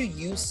 What do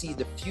you see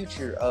the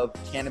future of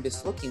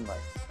cannabis looking like?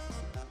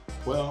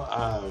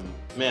 Well,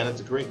 man,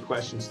 that's a great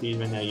question,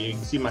 Stephen. Now, you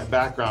can see my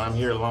background. I'm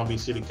here at Long Beach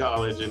City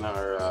College in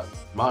our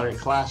modern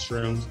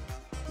classrooms.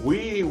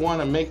 We want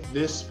to make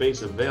this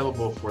space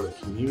available for the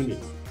community.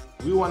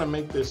 We want to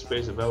make this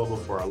space available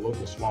for our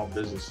local small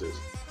businesses.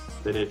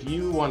 That if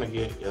you want to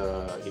get,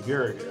 if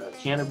you're a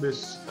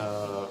cannabis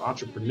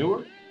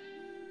entrepreneur,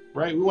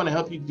 right? We want to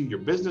help you do your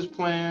business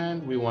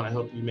plan. We want to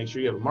help you make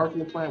sure you have a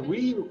marketing plan.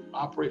 We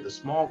operate the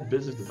Small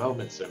Business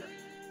Development Center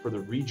for the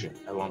region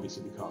at Long Beach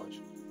City College.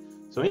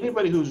 So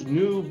anybody who's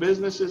new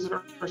businesses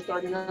that are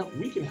starting out,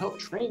 we can help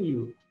train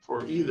you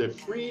for either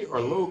free or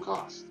low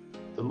cost.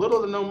 The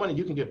little to no money,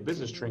 you can get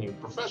business training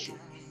professional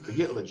to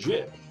get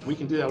legit. We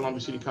can do that at Long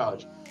Beach City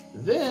College.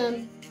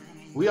 Then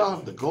we all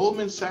have the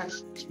Goldman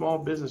Sachs Small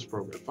Business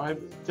Program,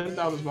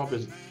 10,000 small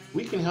business.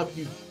 We can help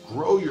you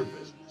grow your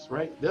business,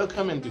 right? They'll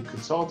come and do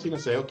consulting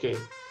and say, okay,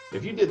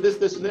 if you did this,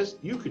 this, and this,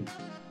 you could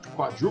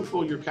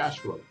quadruple your cash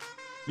flow.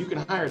 You can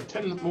hire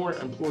 10 more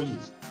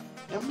employees.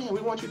 And man,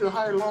 we want you to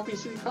hire Long Beach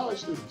City College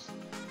students.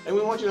 And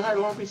we want you to hire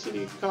Long Beach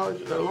City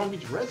College, Long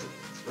Beach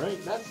residents, right?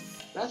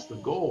 That's the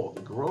goal,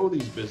 to grow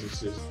these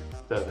businesses,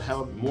 to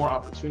have more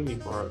opportunity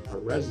for our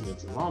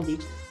residents in Long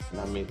Beach. And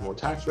that means more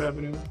tax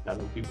revenue. That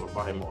means people are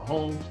buying more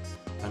homes.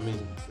 That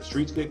means the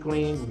streets get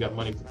clean. We got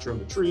money to trim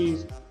the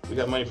trees. We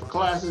got money for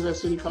classes at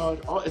City College.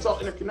 It's all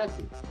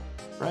interconnected,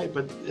 right?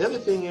 But the other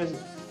thing is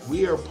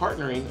we are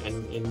partnering,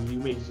 and you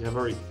may have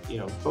already,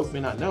 folks may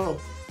not know,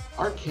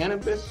 our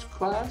cannabis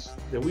class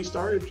that we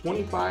started,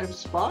 25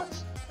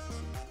 spots,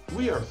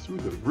 we are through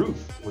the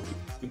roof with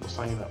people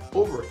signing up.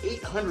 Over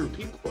 800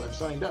 people have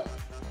signed up,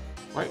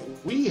 right?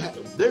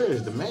 There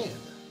is demand.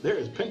 There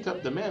is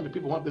pent-up demand, but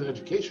people want this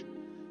education.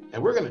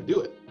 And we're going to do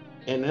it.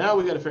 And now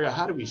we got to figure out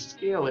how do we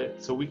scale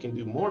it so we can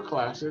do more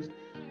classes.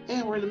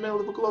 And we're in the middle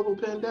of a global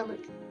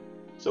pandemic,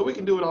 so we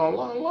can do it all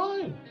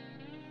online.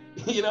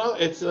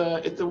 It's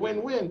a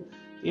win-win.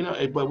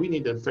 But we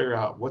need to figure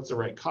out what's the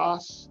right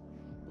costs,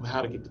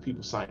 how to get the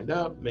people signed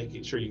up,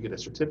 making sure you get a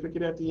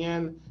certificate at the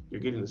end. You're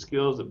getting the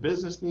skills the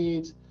business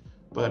needs,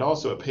 but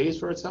also it pays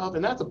for itself.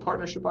 And that's a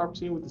partnership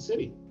opportunity with the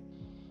city.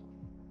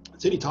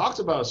 The city talks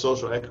about a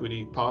social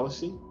equity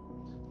policy.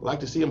 I'd like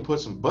to see them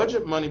put some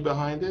budget money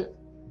behind it.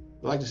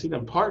 I'd like to see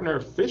them partner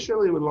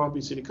officially with Long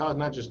Beach City College,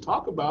 not just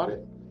talk about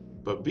it,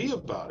 but be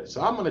about it. So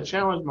I'm going to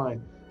challenge my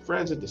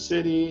friends at the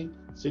city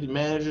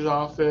manager's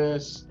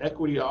office,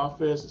 equity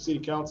office, city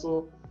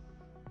council.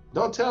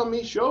 Don't tell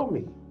me, show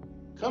me.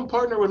 Come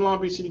partner with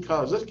Long Beach City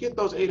College. Let's get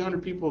those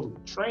 800 people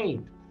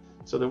trained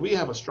so that we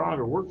have a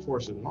stronger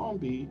workforce in Long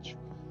Beach,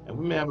 and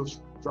we may have a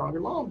stronger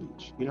Long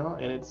Beach, you know?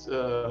 And it's,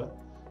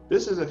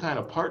 this is a kind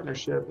of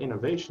partnership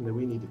innovation that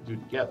we need to do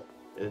together.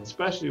 And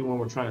especially when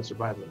we're trying to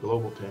survive a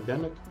global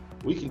pandemic,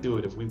 we can do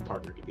it if we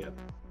partner together.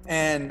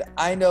 And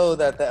I know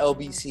that the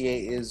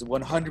LBCA is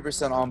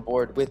 100% on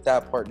board with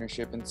that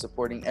partnership and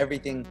supporting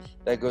everything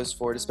that goes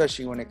forward,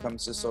 especially when it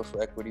comes to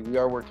social equity. We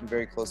are working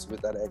very closely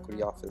with that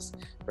equity office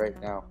right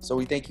now. So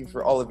we thank you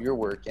for all of your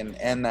work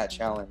and that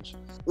challenge.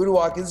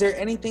 Uduak, is there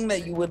anything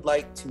that you would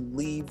like to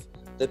leave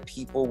the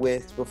people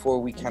with before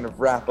we kind of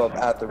wrap up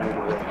at the root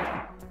of it?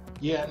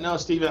 Yeah, no,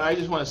 Stephen, I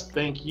just want to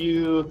thank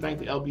you, thank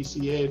the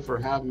LBCA for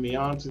having me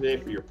on today,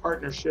 for your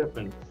partnership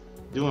and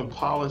doing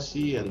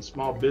policy and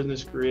small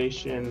business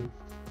creation.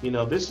 You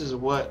know, this is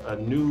what a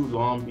new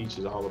Long Beach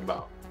is all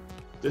about.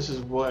 This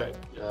is what,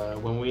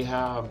 when we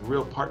have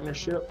real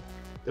partnership,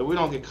 that we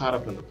don't get caught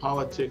up in the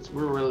politics.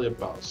 We're really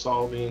about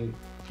solving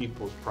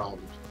people's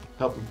problems,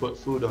 helping put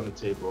food on the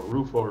table, a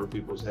roof over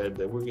people's head,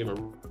 that we're giving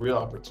a real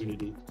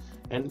opportunity.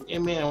 And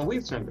man,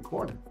 we've turned the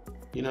corner.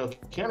 You know,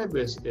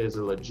 cannabis is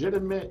a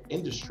legitimate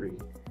industry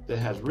that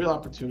has real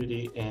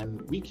opportunity,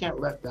 and we can't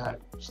let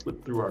that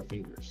slip through our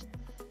fingers.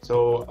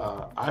 So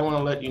I want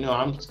to let you know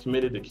I'm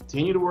committed to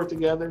continue to work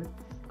together.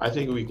 I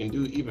think we can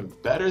do even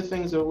better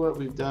things than what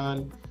we've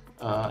done.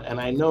 And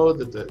I know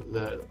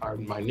that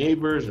my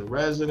neighbors and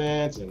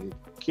residents and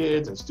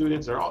kids and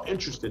students are all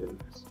interested in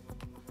this.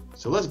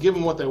 So let's give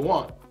them what they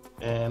want,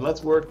 and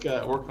let's work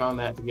on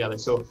that together.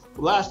 So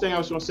the last thing I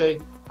was going to say,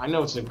 I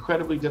know it's an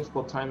incredibly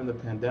difficult time in the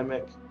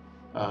pandemic.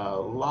 A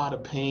lot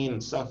of pain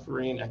and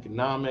suffering,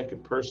 economic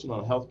and personal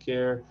and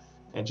healthcare,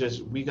 and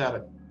just we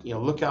gotta,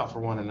 look out for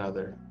one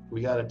another.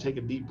 We gotta take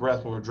a deep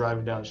breath when we're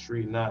driving down the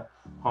street and not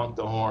honk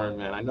the horn,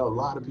 man. I know a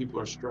lot of people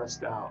are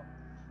stressed out.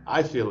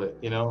 I feel it,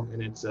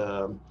 and it's,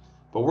 but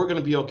we're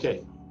gonna be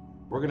okay.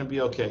 We're gonna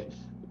be okay.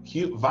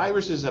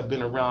 Viruses have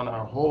been around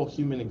our whole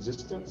human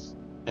existence,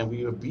 and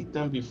we have beat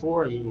them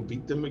before, and we will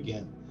beat them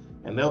again.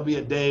 And there'll be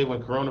a day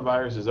when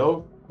coronavirus is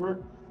over,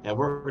 and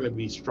we're going to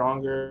be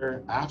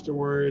stronger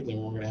afterwards, and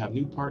we're going to have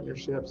new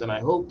partnerships. And I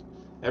hope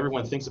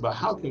everyone thinks about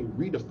how can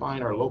we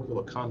redefine our local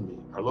economy,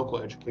 our local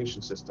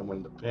education system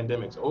when the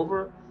pandemic's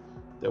over,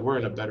 that we're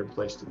in a better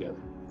place together.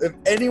 If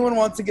anyone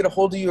wants to get a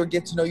hold of you or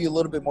get to know you a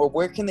little bit more,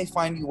 where can they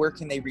find you? Where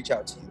can they reach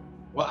out to you?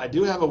 Well, I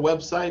do have a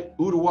website,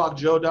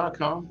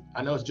 uduakjoe.com.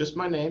 I know it's just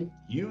my name,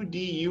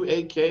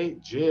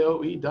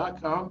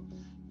 UDUAKJOE.com.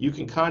 You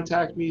can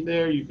contact me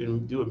there. You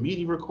can do a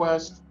meeting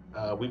request.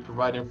 We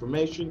provide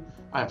information.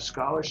 I have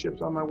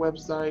scholarships on my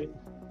website.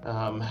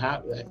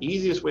 The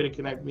easiest way to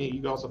connect me,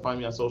 you can also find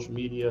me on social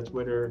media,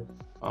 Twitter,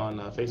 on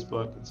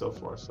Facebook, and so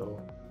forth.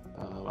 So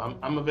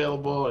I'm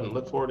available and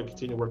look forward to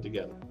continue to work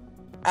together.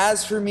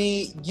 As for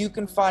me, you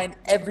can find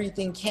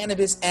everything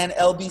cannabis and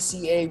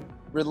LBCA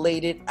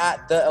related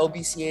at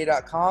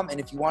thelbca.com. And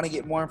if you want to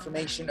get more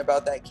information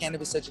about that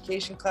cannabis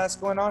education class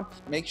going on,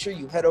 make sure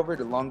you head over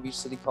to Long Beach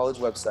City College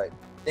website.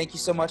 Thank you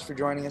so much for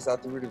joining us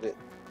at the root of it.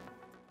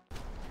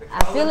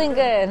 I'm feeling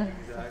good.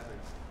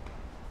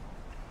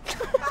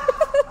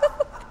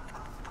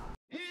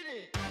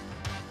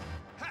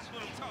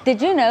 Did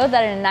you know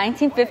that in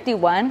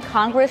 1951,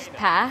 Congress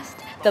passed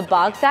the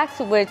Boggs Act,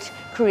 which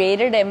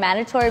created a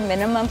mandatory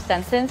minimum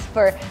sentence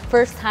for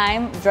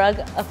first-time drug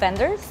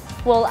offenders?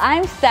 Well,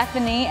 I'm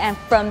Stephanie, and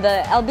from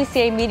the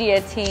LBCA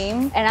media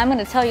team, and I'm going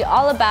to tell you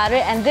all about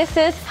it, and this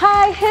is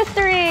High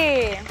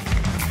History!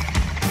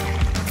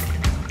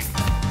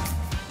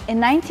 In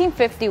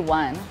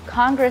 1951,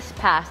 Congress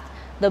passed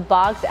the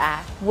Boggs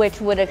Act, which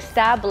would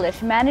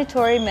establish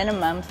mandatory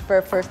minimums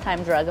for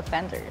first-time drug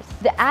offenders.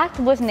 The act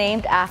was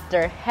named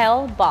after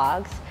Hale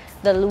Boggs,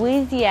 the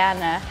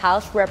Louisiana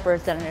House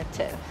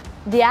Representative.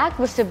 The act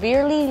would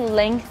severely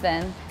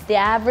lengthen the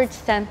average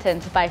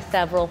sentence by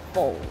several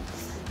folds.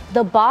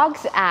 The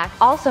Boggs Act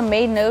also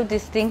made no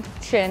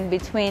distinction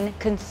between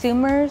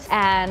consumers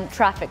and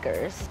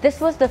traffickers. This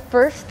was the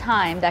first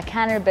time that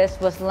cannabis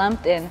was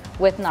lumped in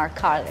with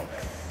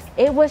narcotics.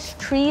 It was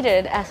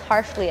treated as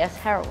harshly as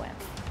heroin.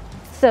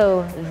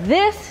 So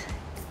this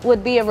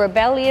would be a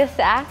rebellious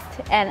act,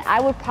 and I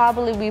would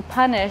probably be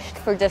punished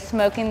for just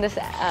smoking this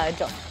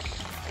joint.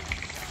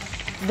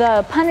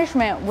 The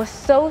punishment was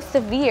so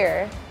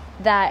severe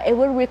that it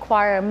would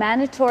require a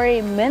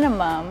mandatory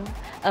minimum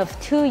of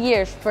 2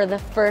 years for the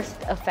first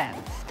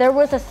offense. There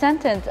was a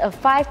sentence of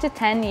 5 to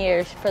 10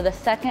 years for the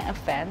second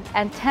offense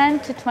and 10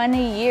 to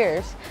 20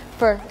 years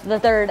for the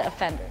third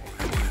offender.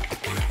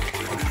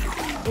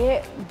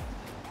 It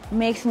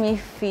makes me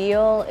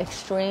feel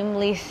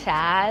extremely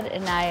sad,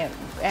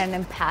 and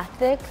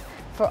empathic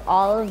for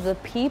all of the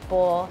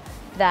people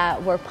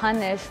that were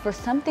punished for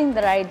something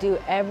that I do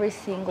every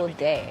single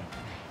day.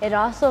 It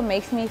also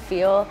makes me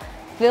feel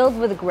filled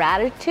with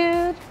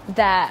gratitude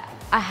that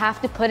I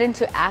have to put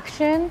into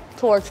action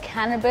towards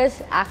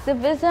cannabis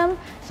activism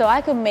so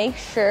I can make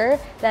sure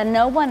that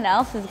no one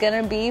else is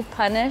gonna be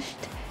punished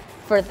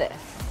for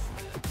this.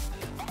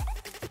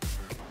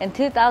 In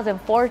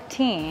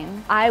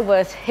 2014, I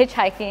was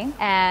hitchhiking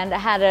and I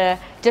had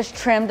just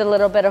trimmed a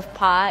little bit of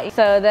pot.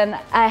 So then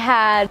I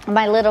had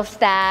my little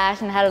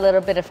stash and had a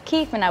little bit of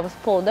keef and I was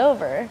pulled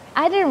over.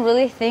 I didn't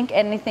really think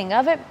anything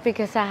of it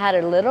because I had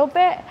a little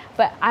bit,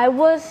 but I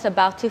was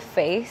about to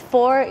face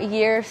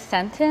 4-year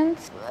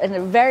sentence and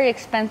a very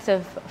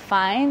expensive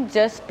fine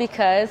just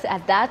because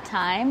at that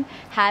time,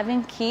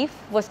 having keef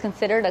was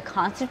considered a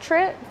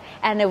concentrate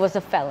and it was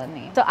a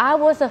felony. So I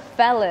was a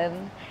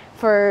felon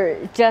for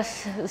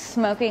just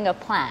smoking a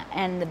plant,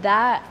 and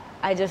that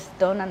I just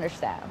don't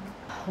understand.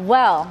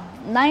 Well,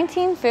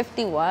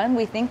 1951,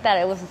 we think that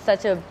it was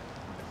such a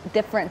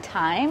different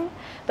time,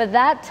 but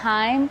that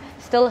time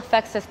still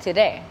affects us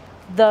today.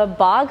 The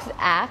Boggs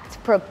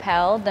Act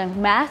propelled the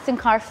mass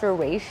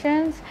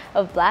incarcerations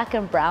of Black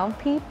and brown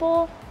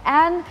people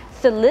and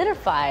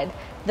solidified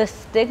the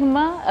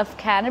stigma of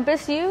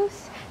cannabis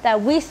use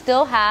that we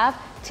still have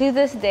to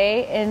this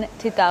day in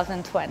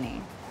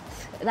 2020.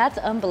 That's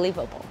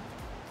unbelievable.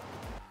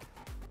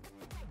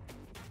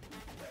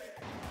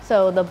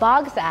 So the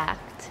Boggs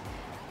Act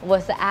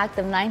was the act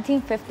of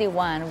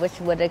 1951 which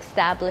would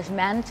establish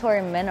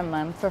mandatory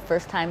minimum for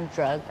first-time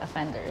drug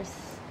offenders.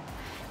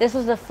 This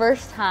was the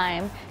first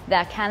time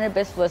that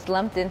cannabis was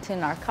lumped into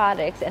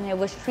narcotics and it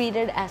was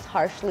treated as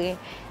harshly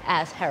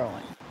as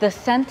heroin. The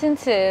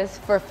sentences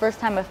for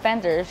first-time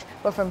offenders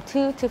were from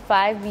 2 to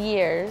 5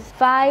 years,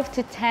 5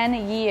 to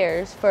 10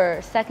 years for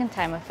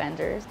second-time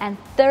offenders, and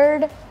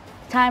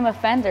third-time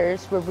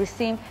offenders would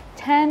receive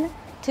 10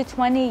 to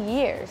 20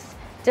 years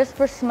just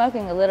for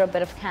smoking a little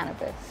bit of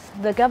cannabis.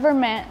 The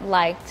government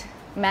liked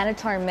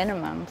mandatory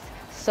minimums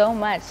so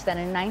much that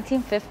in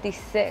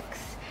 1956,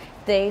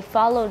 they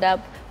followed up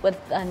with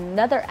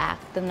another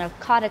act, the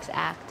Narcotics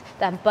Act,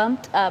 that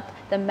bumped up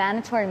the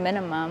mandatory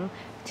minimum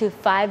to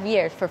 5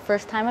 years for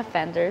first-time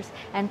offenders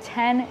and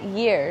 10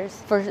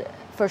 years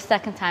for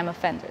second-time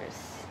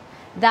offenders.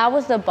 That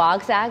was the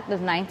Boggs Act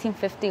of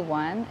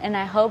 1951, and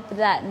I hope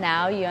that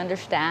now you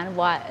understand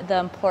the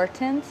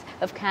importance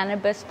of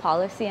cannabis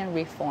policy and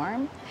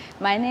reform.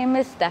 My name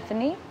is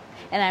Stephanie,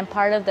 and I'm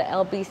part of the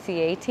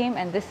LBCA team,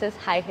 and this is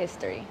High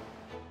History.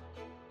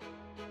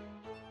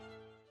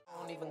 I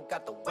don't even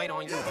got the weight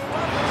on you.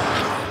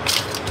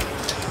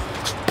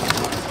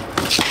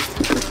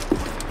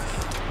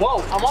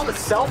 Whoa, I'm on the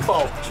cell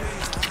phone.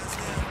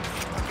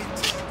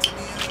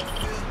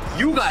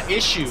 You got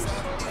issues.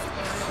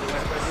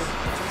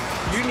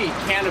 You need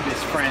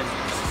cannabis, friend.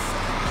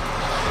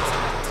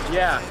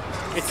 Yeah,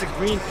 it's a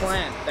green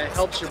plant that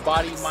helps your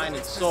body, mind,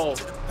 and soul.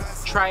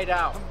 Try it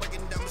out.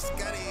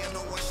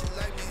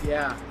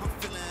 Yeah.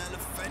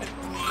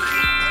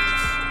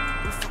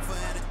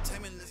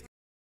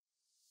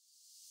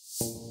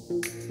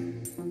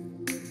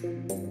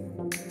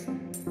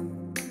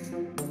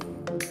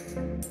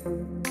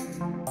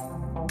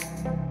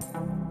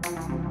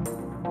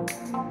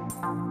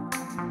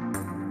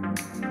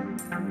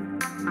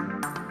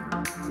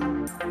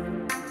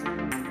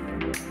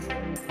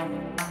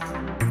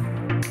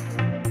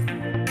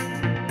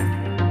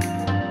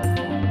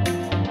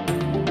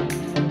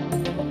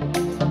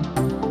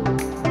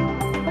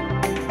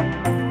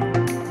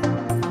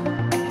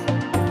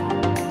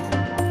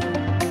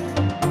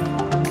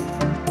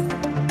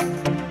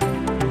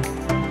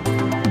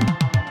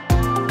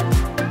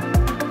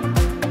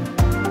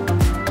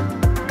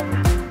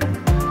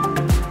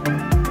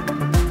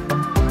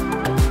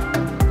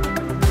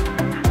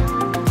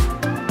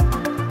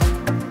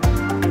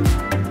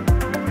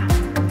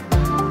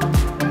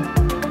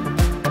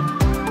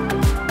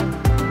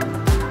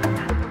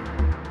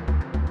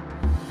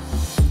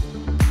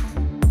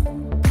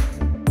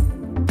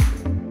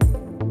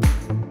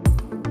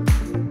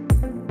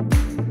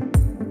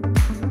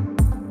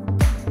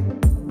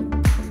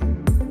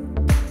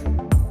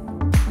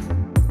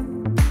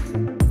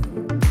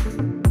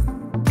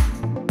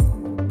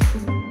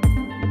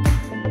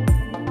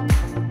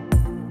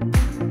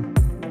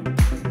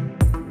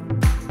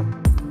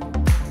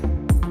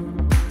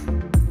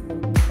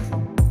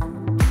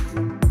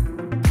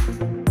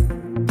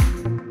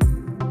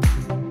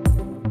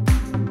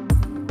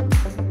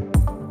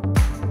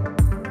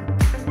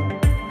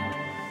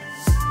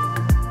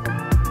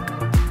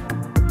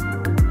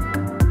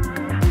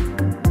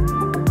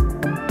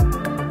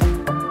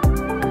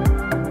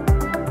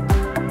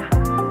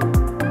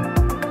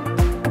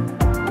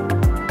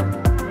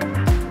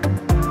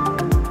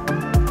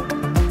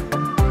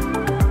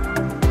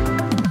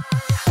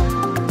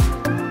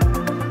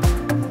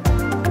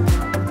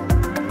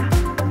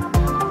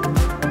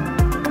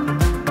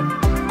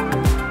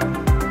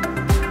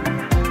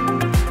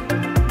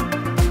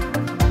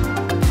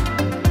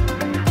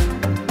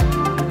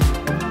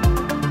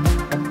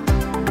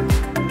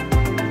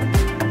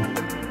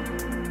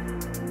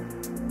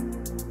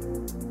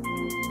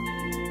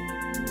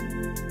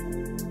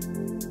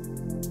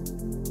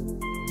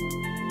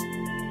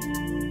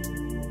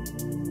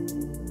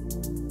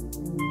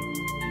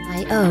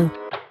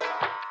 LBCA.io.